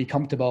have to be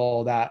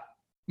comfortable that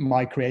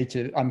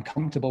I'm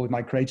comfortable with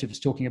my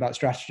creatives talking about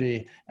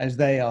strategy as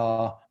they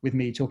are with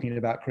me talking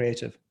about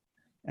creative.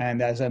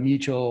 And there's a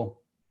mutual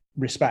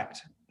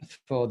respect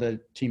for the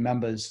team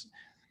members.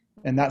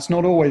 And that's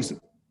not always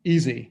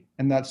easy,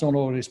 and that's not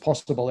always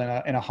possible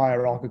in a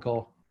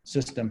hierarchical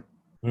system.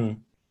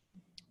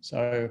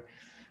 So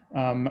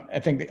I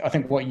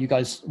think what you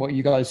guys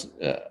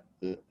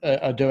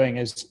are doing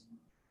is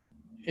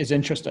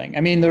interesting.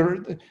 I mean,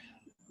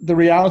 the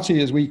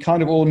reality is we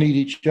kind of all need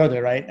each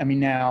other, right? I mean,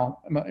 now,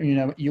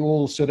 you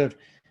all sort of,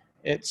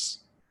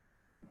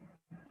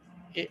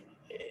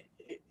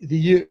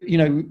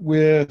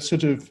 we're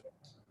sort of,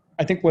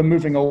 I think we're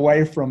moving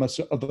away from a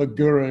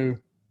guru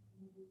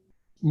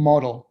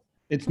model.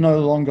 It's no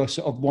longer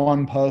sort of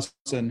one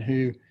person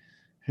who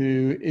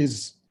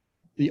is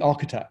the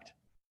architect.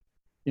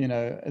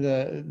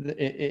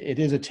 It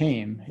is a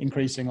team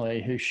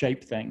increasingly who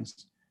shape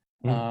things.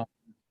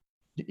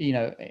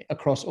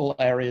 Across all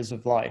areas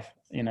of life.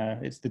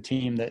 It's the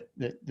team that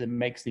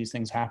makes these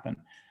things happen.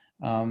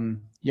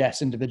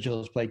 Yes,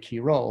 individuals play key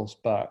roles,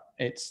 but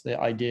it's the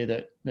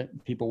idea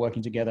that people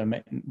working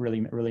together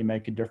really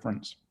make a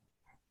difference.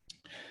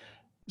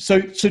 So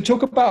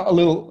talk a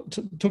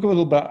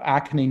little about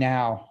Acne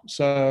now.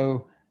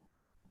 So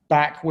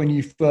back when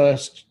you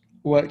first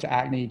worked at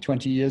Acne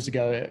 20 years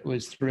ago, it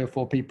was 3 or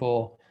 4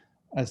 people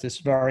as this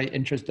very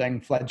interesting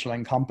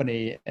fledgling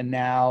company, and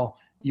now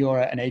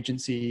you're an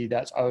agency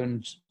that's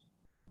owned,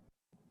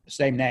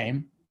 same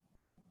name,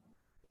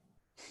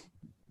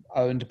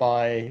 owned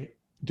by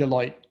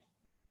Deloitte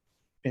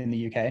in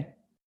the UK.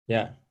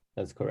 Yeah,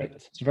 that's correct.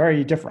 It's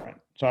very different.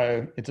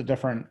 So it's a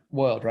different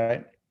world,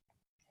 right?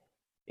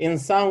 In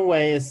some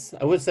ways,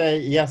 I would say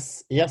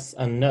yes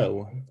and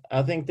no.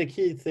 I think the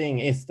key thing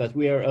is that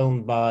we are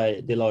owned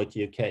by Deloitte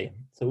UK.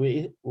 So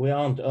we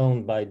aren't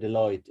owned by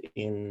Deloitte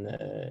in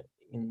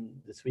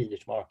the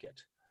Swedish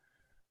market.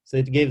 So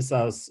it gives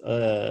us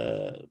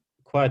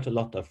quite a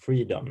lot of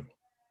freedom,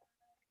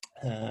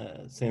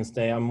 since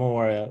they are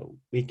more.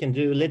 We can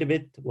do a little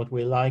bit what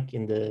we like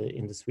in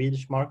the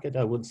Swedish market,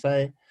 I would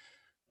say,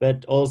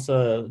 but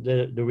also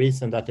the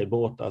reason that they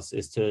bought us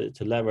is to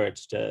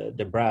leverage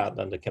the brand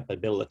and the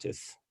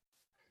capabilities.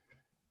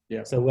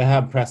 Yeah. So we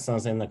have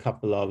presence in a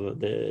couple of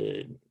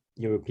the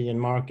European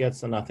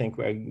markets, and I think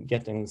we're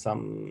getting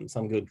some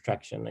good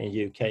traction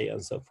in UK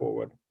and so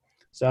forward.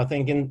 So I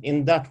think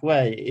in that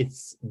way,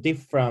 it's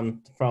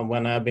different from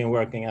when I've been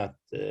working at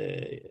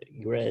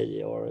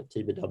Grey or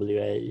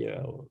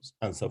TBWA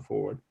and so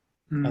forward.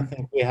 I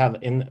think we have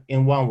in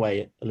one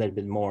way a little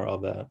bit more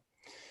of a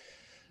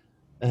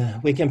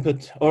we can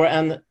put,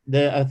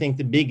 I think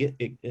the big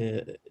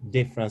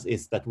difference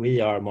is that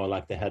we are more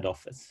like the head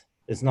office.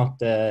 It's not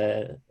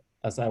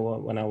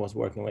when I was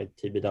working with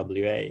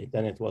TBWA,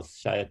 then it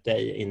was Chiat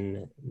Day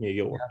in New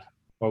York. Yeah.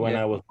 Or when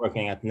I was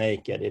working at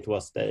Naked, it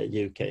was the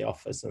UK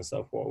office and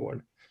so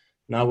forward.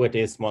 Now it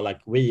is more like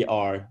we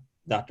are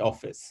that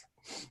office.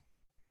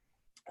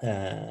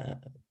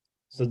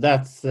 So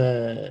that's,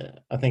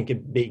 I think, a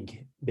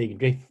big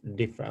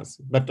difference.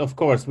 But of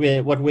course,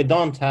 what we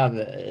don't have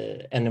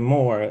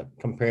anymore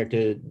compared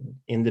to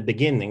in the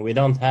beginning, we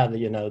don't have,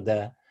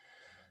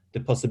 the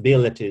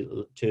possibility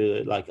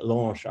to like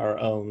launch our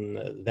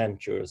own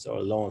ventures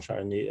or launch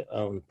our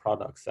own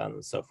products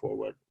and so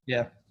forward.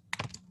 Yeah.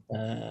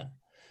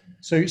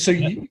 So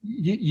Yeah.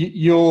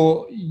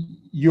 you're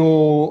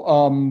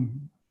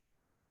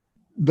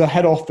the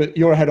head office.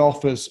 You're a head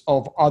office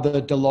of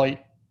other Deloitte.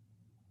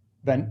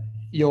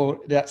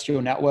 That's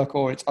your network,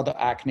 or it's other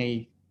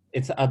Acne.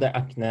 It's other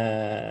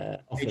Acne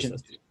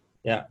offices.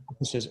 Yeah.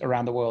 Offices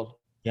around the world.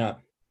 Yeah.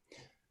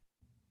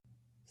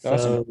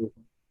 So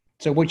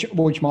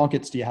which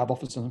markets do you have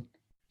offices in?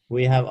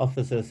 We have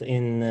offices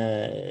in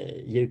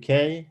UK.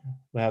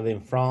 We have in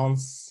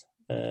France,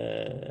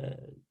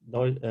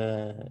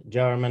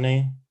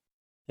 Germany,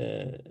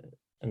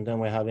 and then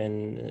we have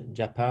in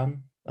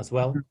Japan as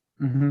well.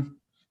 Mm-hmm.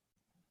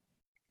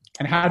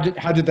 And how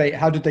did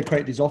they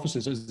create these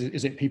offices?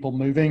 Is it people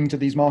moving to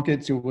these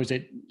markets, or was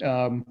it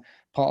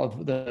part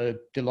of the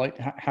Deloitte?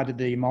 How did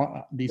these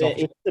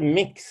offices? It's a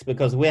mix,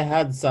 because we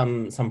had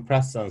some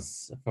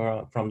presence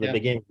from the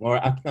beginning, or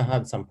Acne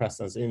had some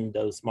presence in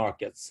those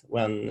markets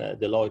when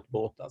Deloitte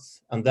bought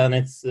us, and then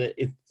it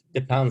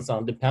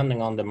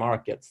depending on the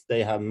markets,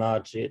 they have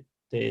merged it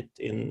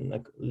in a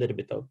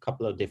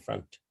couple of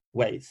different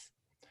ways.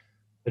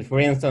 But for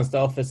instance, the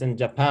office in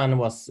Japan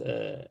was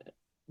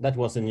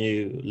a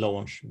new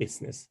launch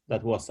business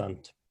that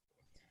wasn't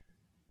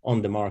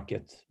on the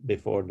market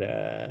before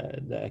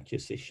the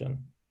acquisition.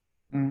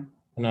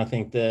 And I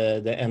think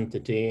the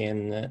entity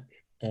in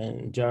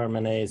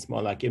Germany is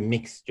more like a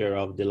mixture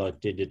of Deloitte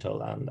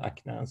Digital and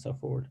Acne and so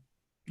forth.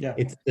 Yeah,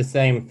 it's the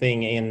same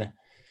thing in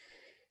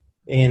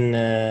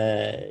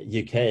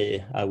UK,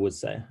 I would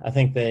say. I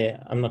think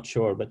I'm not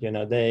sure, but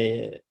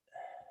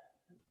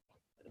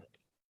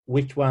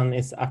which one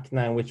is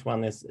Acne and which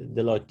one is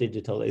Deloitte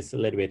Digital is a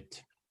little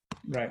bit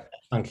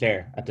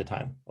unclear at the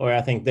time. Or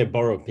I think they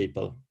borrow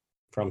people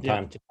from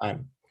time to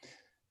time.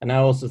 And I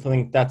also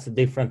think that's a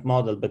different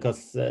model,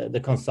 because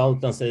the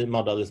consultancy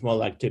model is more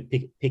like to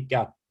pick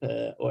up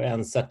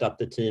and set up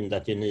the team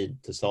that you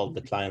need to solve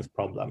the client's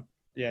problem.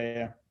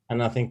 Yeah.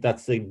 And I think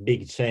that's a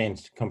big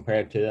change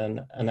compared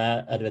to an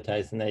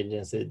advertising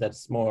agency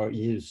that's more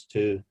used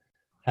to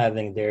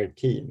having their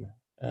team.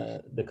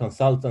 The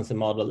consultancy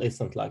model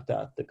isn't like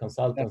that. The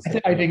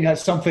consultancy. I think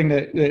that's something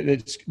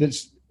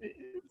that's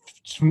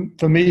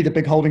for me, the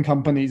big holding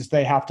companies,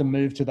 they have to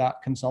move to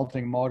that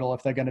consulting model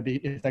if they're going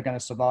to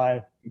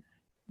survive,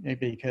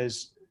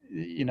 because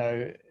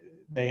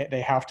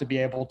they have to be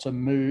able to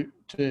move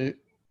to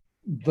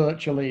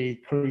virtually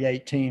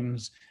create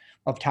teams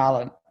of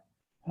talent,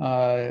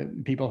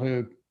 people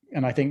who,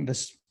 and I think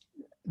this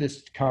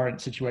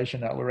current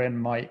situation that we're in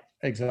might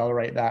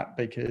accelerate that,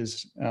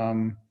 because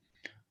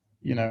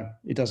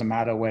it doesn't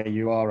matter where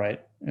you are,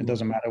 right? It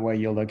doesn't matter where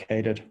you're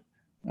located.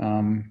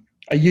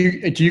 Do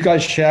you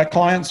guys share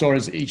clients, or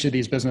is each of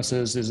these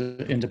businesses is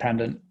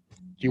independent?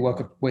 Do you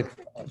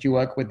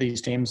work with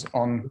these teams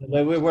on?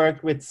 We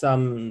work with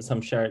some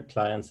shared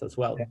clients as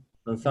well,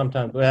 and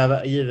sometimes we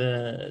have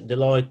even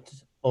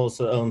Deloitte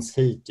also owns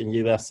Heat in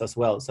US as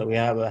well, so we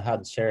have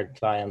had shared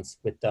clients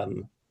with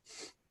them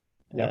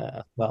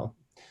as well.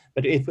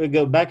 But if we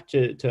go back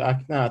to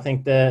Acne, I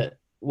think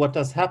what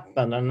has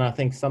happened, and I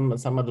think some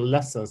of the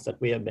lessons that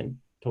we have been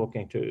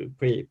talking to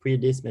pre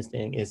this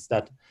meeting, is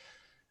that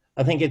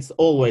I think it's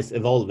always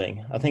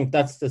evolving. I think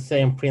that's the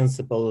same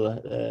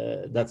principle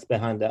that's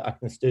behind the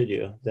Acne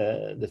Studio,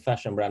 the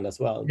fashion brand as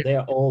well. They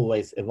are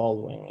always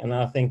evolving, and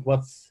I think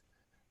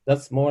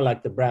that's more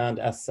like the brand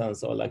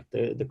essence, or like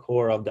the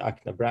core of the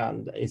Acne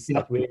brand, is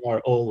that we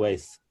are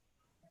always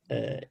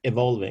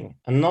evolving,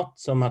 and not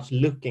so much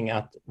looking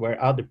at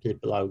where other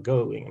people are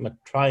going, but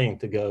trying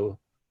to go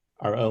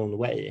our own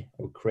way,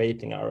 or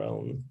creating our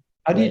own.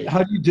 How do you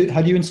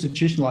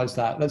institutionalize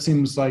that? That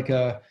seems like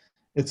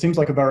it seems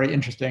like a very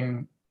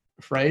interesting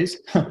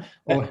phrase. I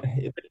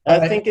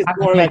think it's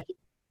more like,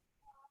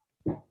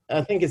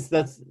 I think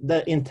that's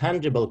the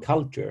intangible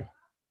culture.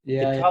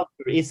 The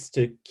culture is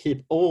to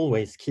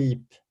always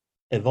keep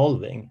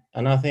evolving,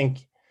 and I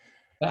think.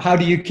 How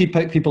do you keep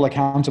people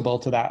accountable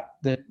to that?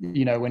 That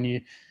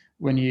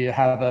when you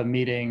have a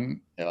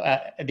meeting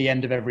at the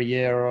end of every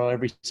year or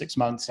every 6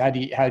 months, how do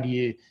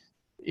you?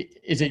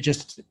 Is it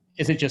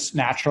just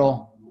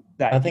natural?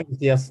 That I think it's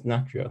just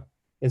natural.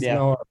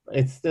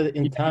 It's the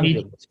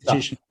intangible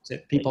stuff.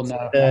 People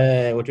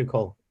know what you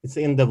call. It's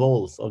in the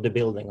walls of the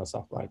building or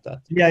something like that.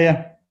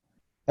 Yeah.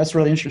 That's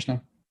really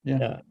interesting.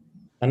 Yeah.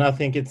 And I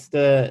think it's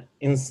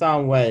in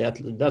some way,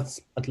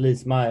 that's at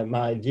least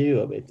my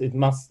view of it. It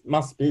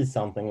must be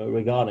something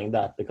regarding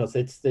that, because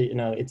it's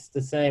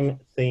the same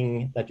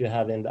thing that you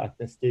have in the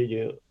Acne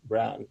Studio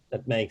brand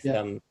that makes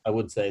them, I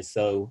would say,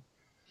 so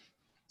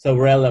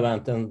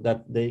relevant, and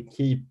that they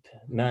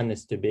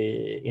manage to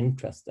be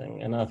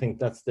interesting. And I think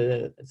that's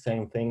the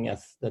same thing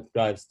that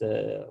drives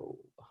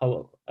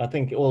how I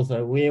think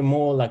also we're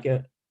more like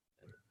the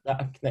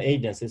Acne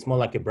agency is more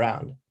like a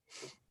brand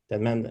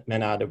than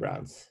many other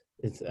brands.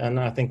 And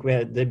I think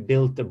they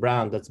built a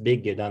brand that's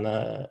bigger than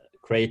a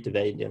creative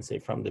agency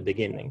from the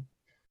beginning.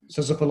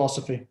 So it's a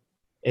philosophy.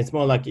 It's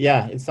more like,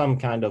 it's some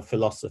kind of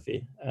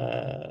philosophy.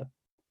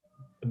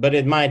 but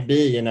it might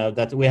be,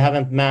 that we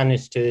haven't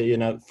managed to,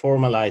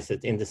 formalize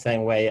it in the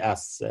same way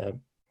as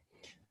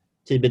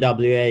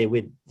TBWA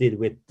we did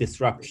with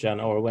Disruption,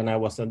 or When I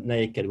Wasn't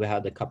Naked, we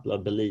had a couple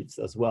of beliefs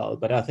as well.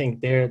 But I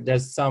think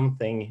there's some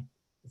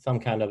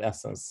kind of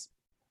essence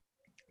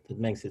that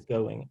makes it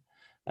going.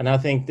 And I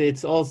think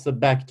it's also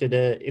back to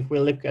if we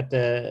look at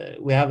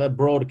we have a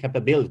broad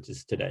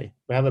capabilities today.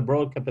 We have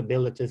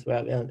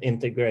an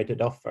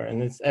integrated offer,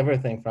 and it's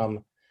everything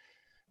from,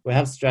 we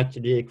have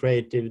strategy,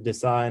 creative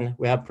design,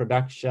 we have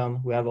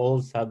production, we have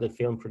also the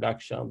film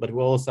production, but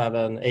we also have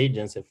an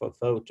agency for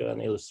photo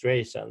and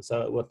illustration.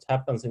 So what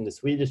happens in the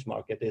Swedish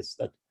market is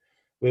that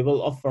we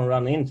will often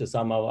run into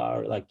some of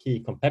our key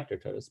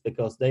competitors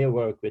because they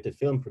work with the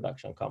film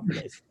production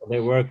companies.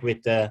 They work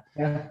with the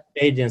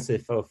agency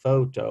for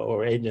photo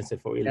or agency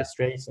for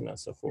illustration and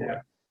so forth.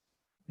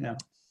 Yeah.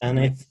 And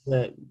it's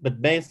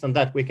but based on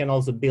that, we can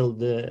also build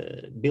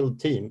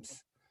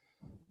teams.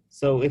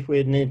 So if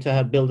we need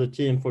to build a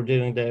team for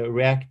doing the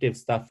reactive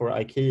stuff for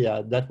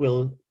IKEA, that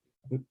will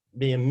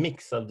be a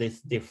mix of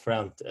these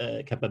different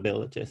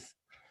capabilities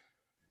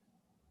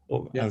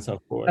and so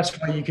forth. That's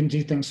why you can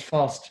do things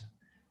fast.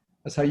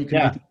 That's how you can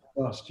do things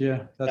fast.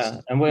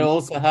 Yeah. And we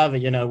also have,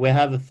 we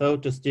have a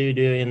photo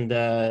studio in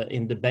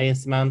the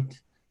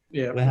basement.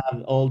 Yeah. We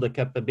have all the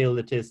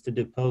capabilities to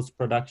do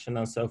post-production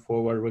and so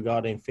forward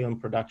regarding film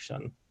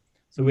production.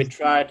 So we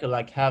try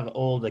to have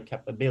all the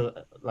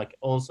capability,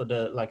 also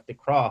the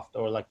craft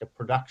or the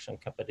production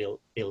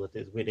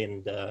capabilities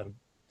within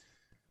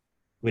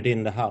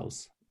the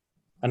house.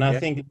 And I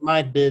think it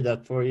might be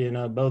that for,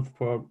 both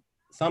for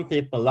some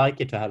people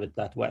like it to have it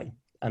that way,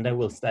 and they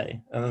will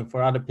stay. And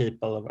for other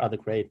people or other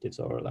creatives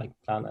or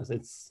planners,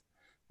 it's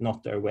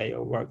not their way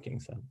of working.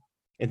 So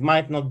it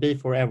might not be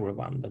for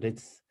everyone, but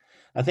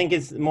I think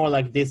it's more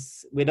like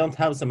this. We don't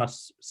have so much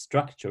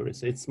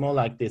structures. It's more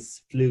like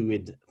this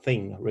fluid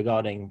thing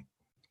regarding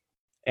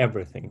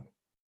everything.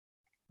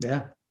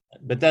 Yeah.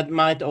 But that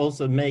might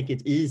also make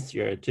it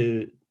easier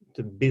to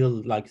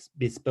build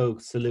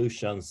bespoke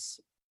solutions,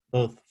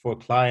 both for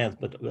clients,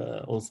 but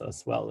also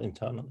as well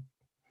internally.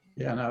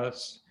 Yeah, no,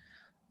 it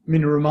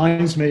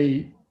reminds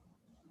me,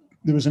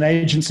 there was an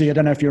agency, I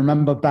don't know if you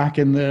remember, back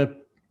in the,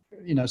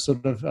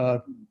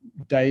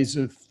 days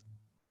of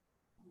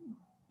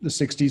the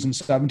 60s and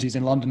 70s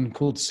in London,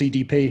 called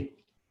CDP,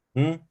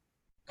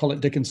 Collett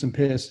Dickinson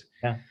Pierce.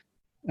 Yeah.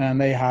 And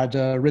they had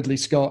Ridley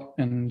Scott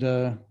and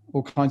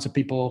all kinds of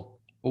people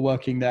were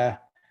working there.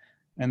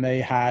 And they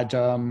had,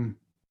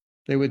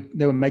 they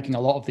were making a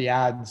lot of the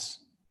ads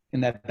in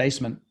their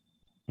basement.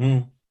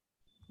 They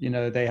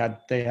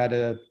had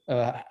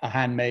a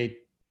handmade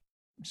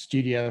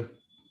studio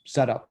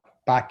set up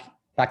back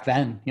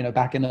then,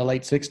 back in the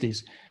late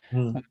 60s,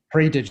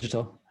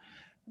 pre-digital.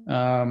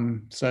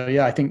 So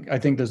yeah, I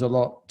think there's a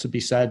lot to be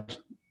said,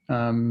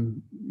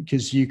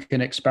 because you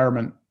can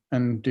experiment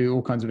and do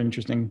all kinds of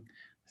interesting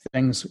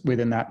things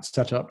within that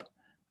setup,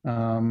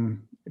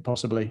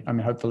 possibly.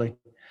 Hopefully.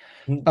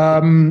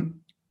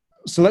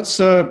 So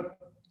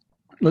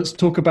let's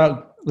talk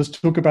about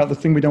the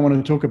thing we don't want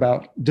to talk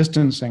about: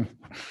 distancing.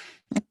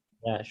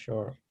 Yeah,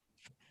 sure.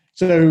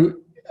 So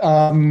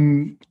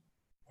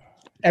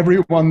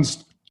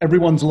everyone's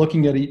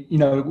looking at it.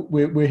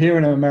 We're here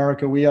in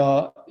America. We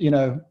are,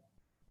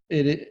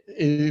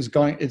 it's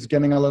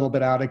getting a little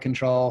bit out of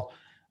control.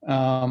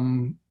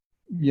 The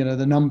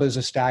numbers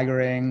are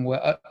staggering.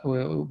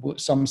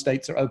 Some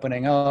states are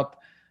opening up,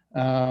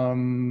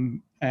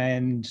 and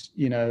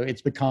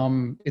it's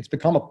become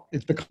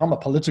a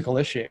political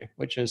issue,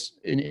 which is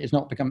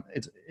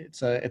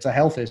it's a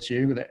health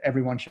issue that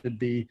everyone should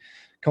be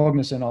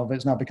cognizant of.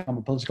 It's now become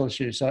a political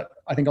issue. So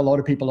I think a lot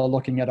of people are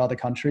looking at other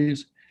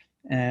countries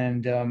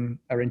and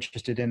are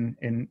interested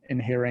in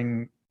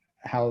hearing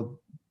how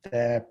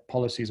their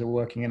policies are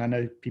working. And I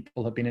know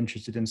people have been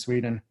interested in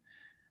Sweden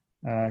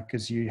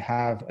because you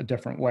have a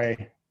different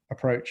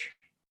approach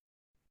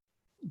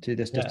to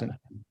this distance.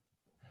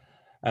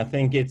 I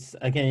think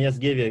I can just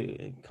give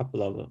you a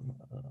couple of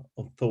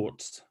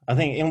thoughts. I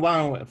think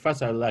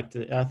first I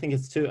think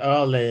it's too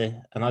early,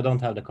 and I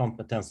don't have the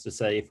competence to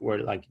say if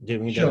we're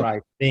doing the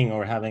right thing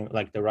or having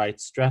the right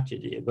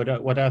strategy.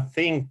 But what I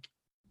think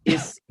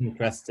is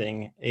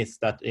interesting is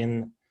that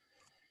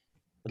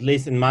at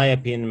least in my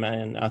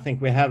opinion, I think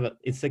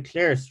it's a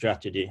clear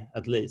strategy,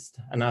 at least.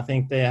 And I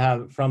think they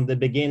have, from the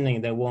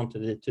beginning, they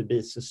wanted it to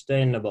be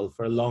sustainable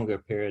for a longer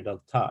period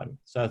of time.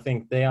 So I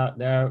think they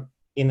are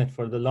in it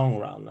for the long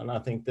run. And I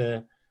think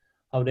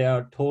how they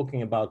are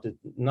talking about it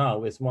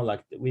now is more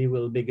like we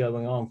will be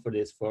going on for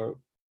this for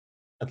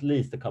at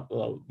least a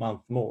couple of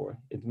months more.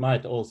 It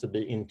might also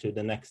be into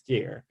the next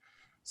year.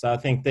 So I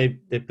think they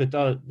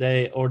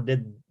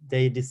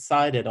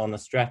decided on a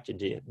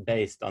strategy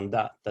based on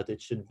that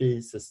it should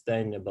be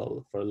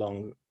sustainable for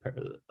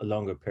a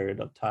longer period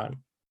of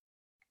time.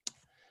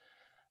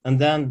 And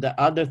then the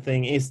other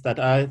thing is that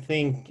I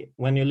think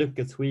when you look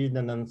at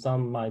Sweden, and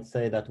some might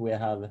say that we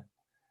have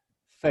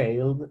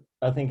failed,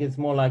 I think it's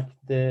more like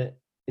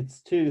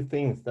it's two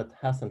things that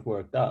hasn't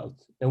worked out.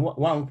 And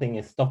one thing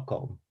is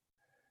Stockholm.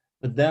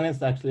 But then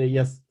it's actually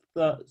just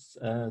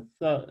certain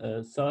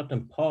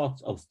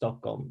parts of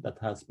Stockholm that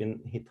has been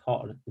hit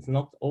hard. It's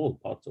not all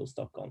parts of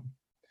Stockholm.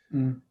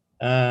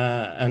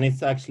 And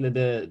it's actually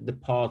the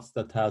parts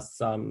that has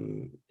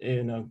some,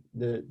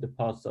 the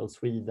parts of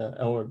Sweden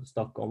or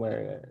Stockholm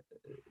where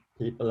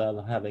people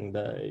are having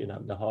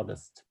the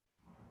hardest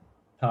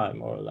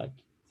time, or like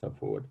so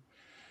forward,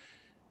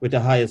 with the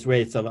highest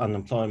rates of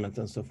unemployment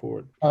and so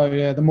forth. Oh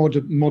yeah, the more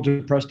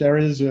depressed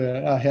areas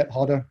are hit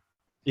harder.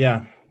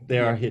 Yeah, they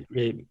are hit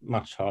really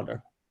much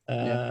harder.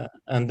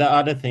 And the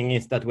other thing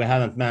is that we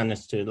haven't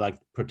managed to like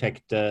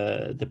protect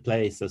the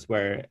places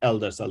where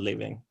elders are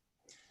living.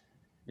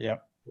 Yeah.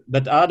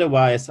 But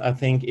otherwise, I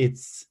think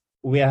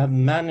we have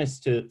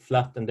managed to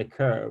flatten the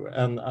curve.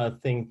 And I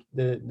think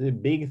the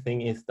big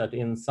thing is that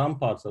in some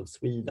parts of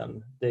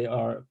Sweden, they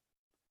are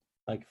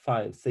like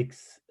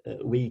 5-6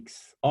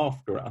 weeks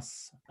after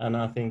us. And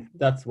I think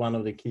that's one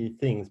of the key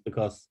things,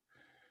 because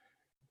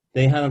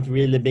they haven't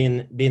really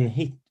been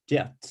hit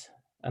yet.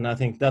 And I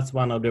think that's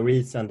one of the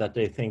reasons that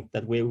they think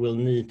that we will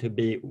need to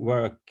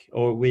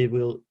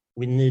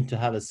we need to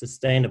have a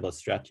sustainable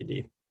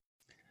strategy.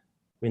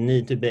 We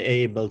need to be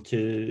able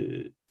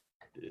to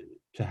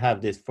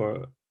have this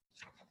for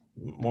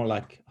more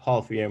like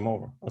half a year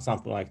more or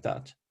something like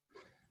that.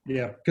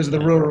 Yeah, because the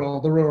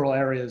rural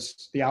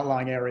areas, the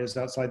outlying areas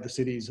outside the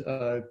cities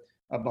are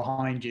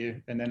behind you,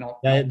 and they're not.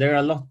 Yeah, they're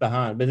a lot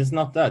behind, but it's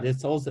not that.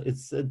 It's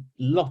a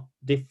lot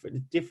different.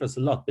 It differs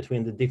a lot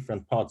between the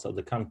different parts of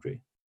the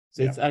country.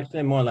 So it's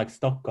actually more like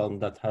Stockholm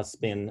that has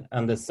been,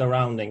 and the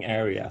surrounding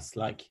areas,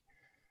 like.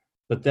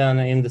 But then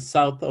in the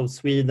south of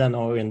Sweden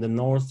or in the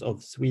north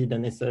of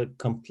Sweden is a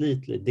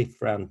completely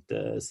different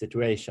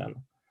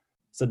situation.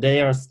 So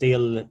they are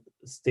still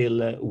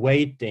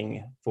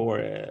waiting for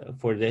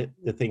the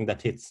thing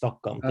that hit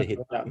Stockholm to hit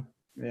them.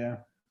 Yeah.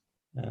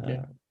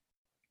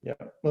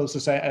 Well, it's the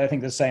same. I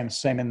think the same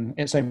in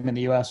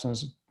the US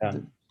as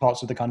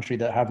parts of the country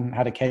that haven't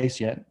had a case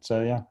yet.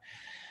 So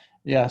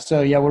yeah.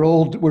 So yeah, we're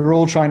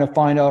all trying to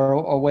find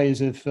our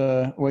ways of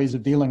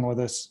dealing with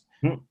this.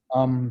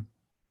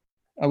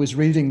 I was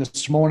reading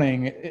this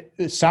morning,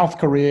 South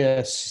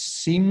Korea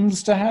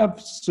seems to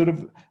have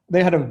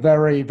they had a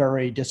very,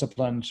 very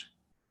disciplined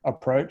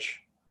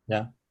approach.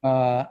 Yeah.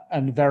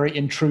 And very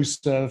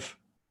intrusive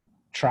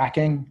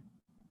tracking,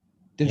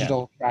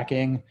 digital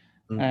tracking,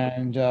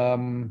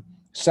 and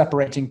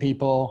separating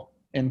people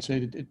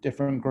into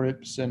different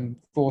groups and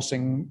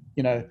forcing,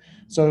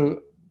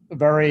 so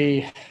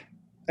very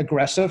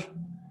aggressive,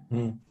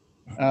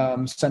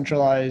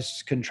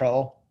 centralized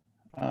control.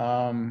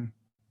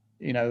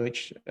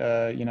 Which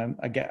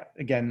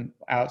again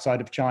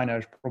outside of China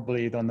is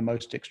probably on the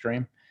most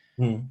extreme.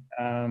 But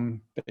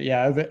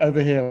yeah,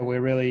 over here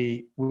we're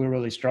really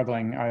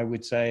struggling. I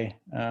would say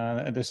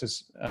this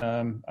is.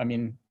 I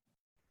mean,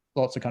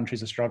 lots of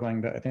countries are struggling,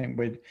 but I think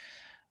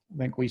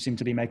we seem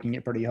to be making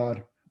it pretty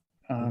hard.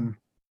 And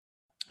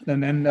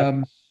then,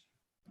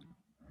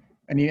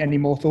 any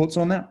more thoughts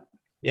on that?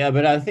 Yeah,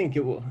 but I think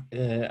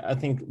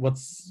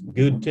what's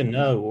good to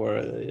know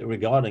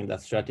regarding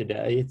that strategy,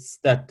 it's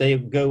that they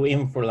go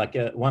in for like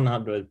a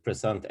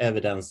 100%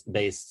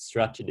 evidence-based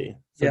strategy.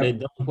 So they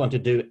don't want to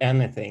do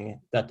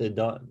anything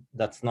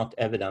that's not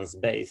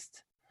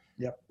evidence-based.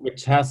 Yeah.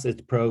 Which has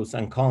its pros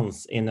and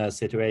cons in a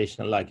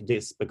situation like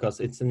this, because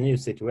it's a new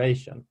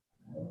situation.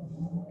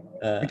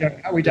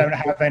 We don't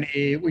have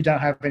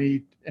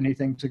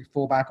anything to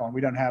fall back on.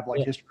 We don't have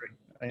history.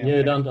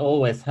 You don't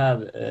always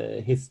have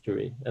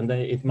history, and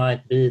it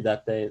might be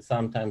that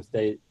sometimes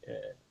I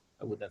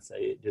wouldn't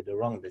say do the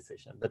wrong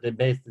decision, but they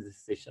base the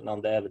decision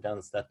on the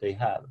evidence that they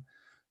have.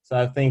 So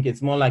I think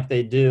it's more like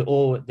they do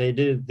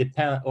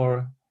depend,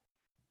 or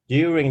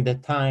during the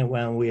time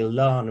when we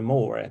learn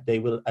more, they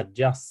will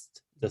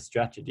adjust the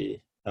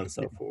strategy and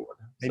so forward.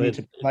 They need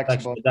to be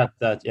flexible.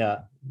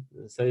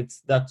 So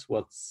that's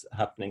what's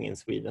happening in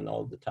Sweden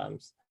all the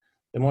times.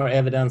 The more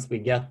evidence we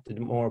get, the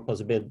more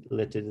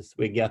possibilities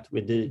we get.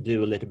 We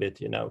do a little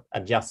bit,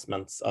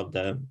 adjustments of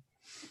the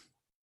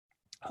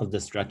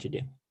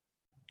strategy.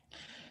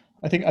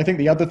 I think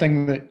the other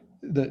thing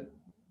that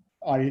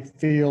I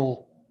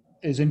feel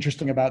is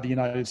interesting about the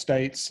United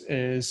States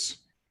is,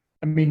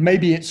 I mean,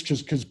 maybe it's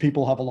just because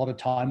people have a lot of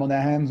time on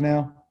their hands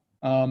now,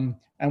 and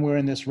we're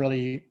in this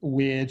really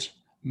weird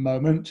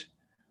moment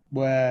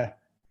where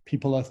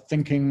people are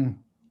thinking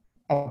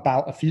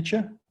about a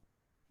future,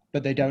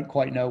 but they don't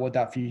quite know what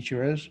that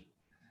future is.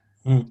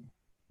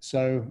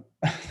 So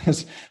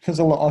there's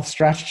a lot of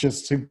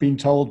strategists who've been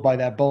told by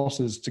their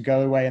bosses to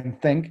go away and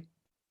think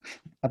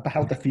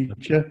about the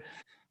future.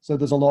 So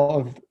there's a lot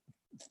of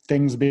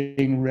things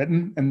being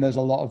written, and there's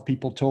a lot of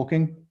people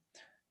talking.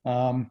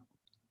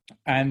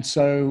 And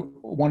so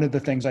one of the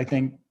things I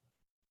think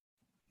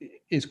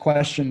is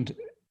questioned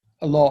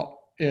a lot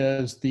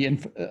is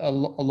a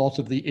lot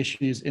of the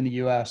issues in the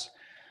US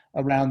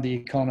around the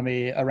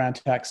economy, around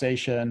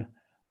taxation,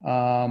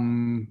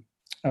 around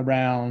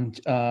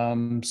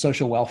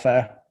social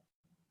welfare.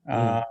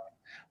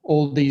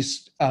 All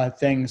these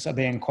things are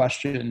being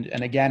questioned.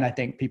 And again, I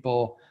think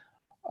people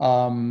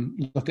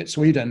look at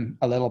Sweden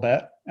a little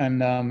bit,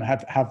 and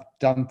have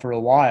done for a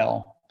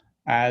while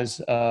as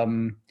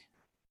an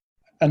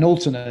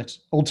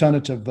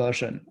alternative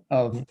version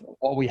of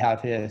what we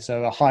have here.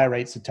 So higher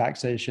rates of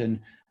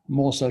taxation,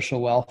 more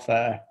social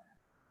welfare,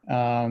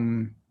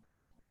 and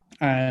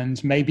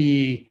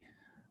maybe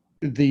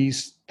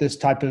this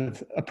type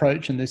of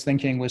approach and this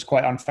thinking was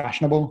quite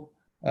unfashionable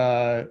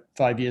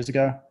 5 years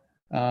ago.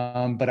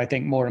 But I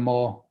think more and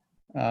more,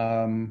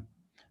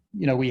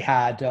 we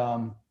had.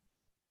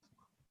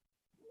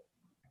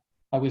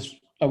 I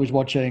was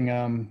watching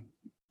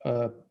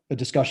a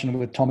discussion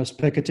with Thomas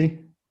Piketty,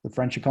 the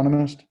French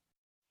economist,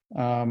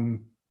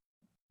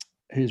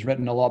 who's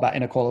written a lot about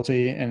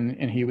inequality,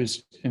 and he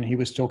was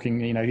talking.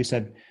 He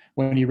said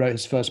when he wrote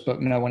his first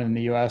book, no one in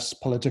the U.S.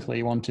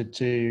 politically wanted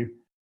to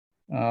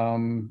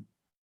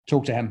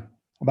talk to him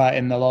about it.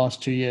 In the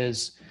last 2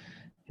 years,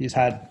 he's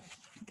had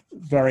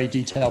very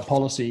detailed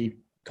policy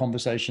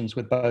conversations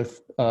with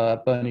both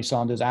Bernie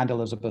Sanders and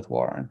Elizabeth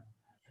Warren,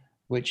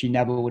 which he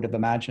never would have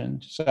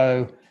imagined.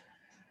 So,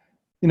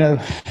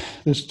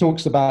 there's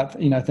talks about,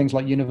 things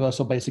like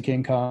universal basic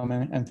income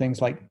and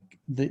things like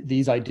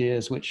these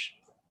ideas which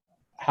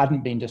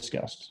hadn't been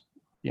discussed,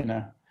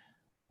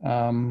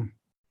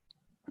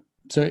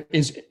 So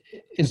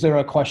is there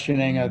a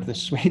questioning of the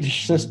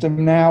Swedish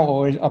system now,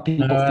 or are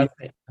people...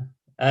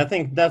 I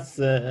think that's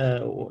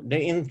the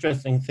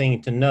interesting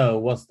thing to know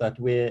was that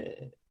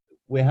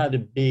we had to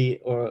be,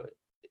 or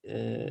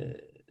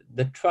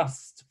the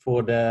trust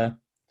for the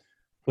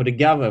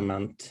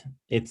government,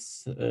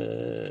 it's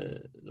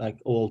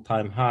like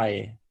all-time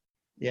high.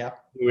 Yeah.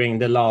 During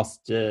the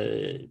last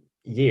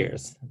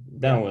years.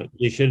 Then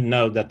you should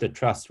know that the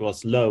trust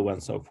was low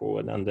and so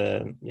forth, and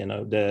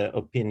the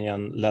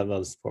opinion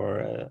levels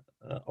for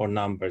or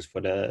numbers for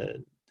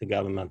the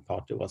government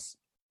party was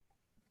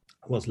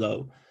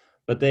low.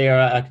 But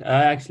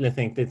I actually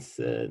think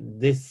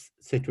this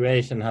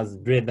situation has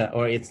driven,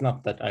 or it's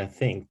not that I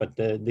think, but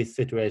this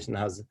situation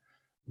has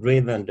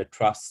driven the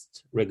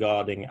trust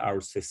regarding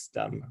our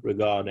system,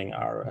 regarding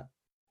our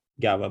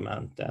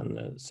government,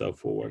 and so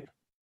forth.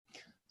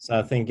 So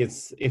I think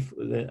it's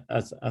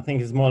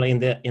more in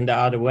the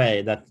other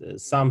way, that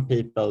some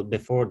people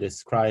before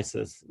this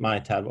crisis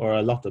might have, or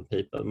a lot of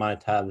people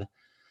might have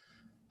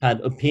had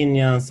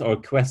opinions or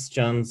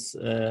questions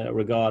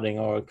regarding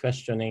or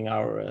questioning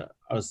our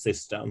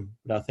system.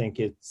 But I think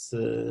it's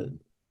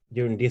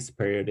during this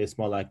period, it's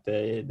more like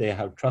they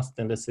have trust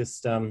in the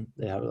system,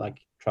 they have like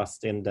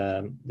trust in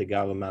the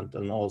government,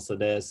 and also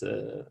they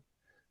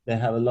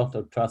have a lot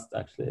of trust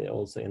actually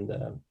also in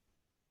the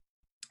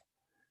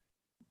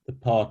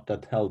part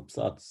that helps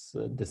us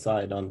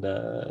decide on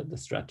the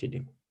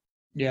strategy.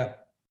 Yeah,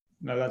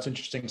 no, that's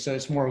interesting. So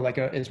it's more like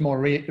it's more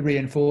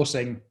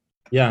reinforcing.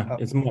 Yeah,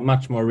 it's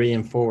much more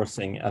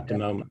reinforcing at the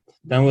moment.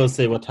 Then we'll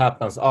see what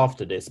happens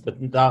after this.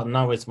 But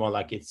now it's more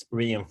like it's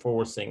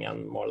reinforcing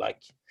and more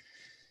like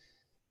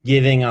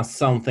giving us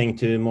something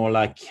to more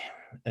like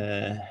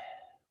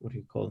what do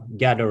you call it?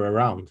 Gather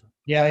around.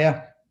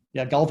 Yeah.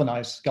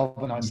 Galvanize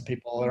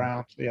people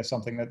around. Yeah,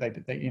 something that they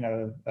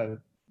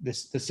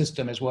the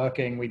system is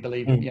working. We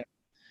believe.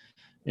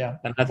 Yeah.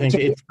 And I think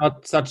it's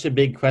not such a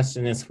big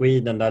question in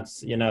Sweden.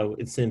 That's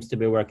it seems to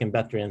be working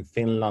better in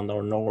Finland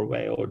or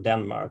Norway or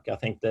Denmark. I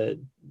think the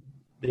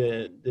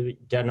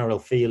general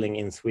feeling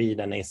in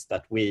Sweden is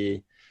that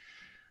we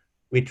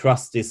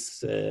trust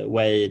this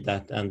way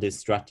that and this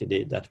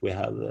strategy that we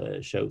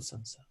have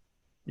chosen. So.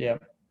 Yeah.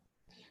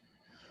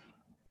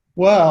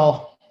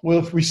 Well,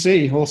 we'll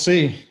see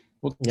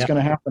what's going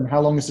to happen.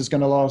 How long this is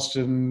going to last,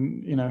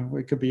 and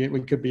we could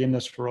be in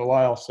this for a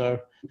while. So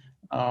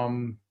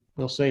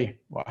we'll see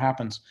what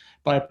happens.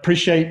 But I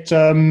appreciate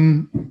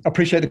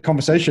the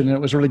conversation. It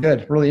was really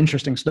good, really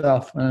interesting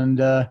stuff, and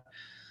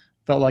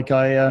felt like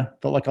I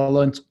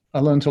learned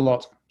a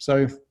lot.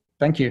 So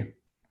thank you.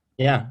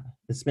 Yeah,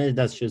 it's me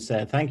that should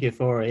say thank you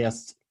for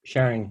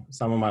sharing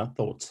some of my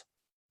thoughts.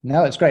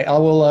 No, it's great.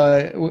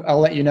 I'll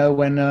let you know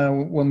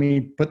when we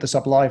put this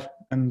up live,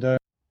 and.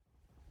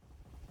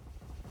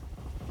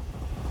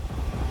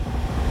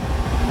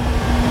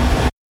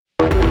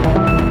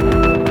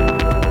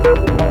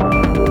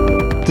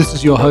 This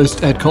is your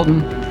host, Ed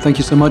Cotton. Thank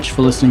you so much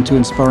for listening to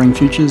Inspiring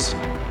Futures.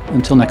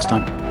 Until next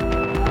time.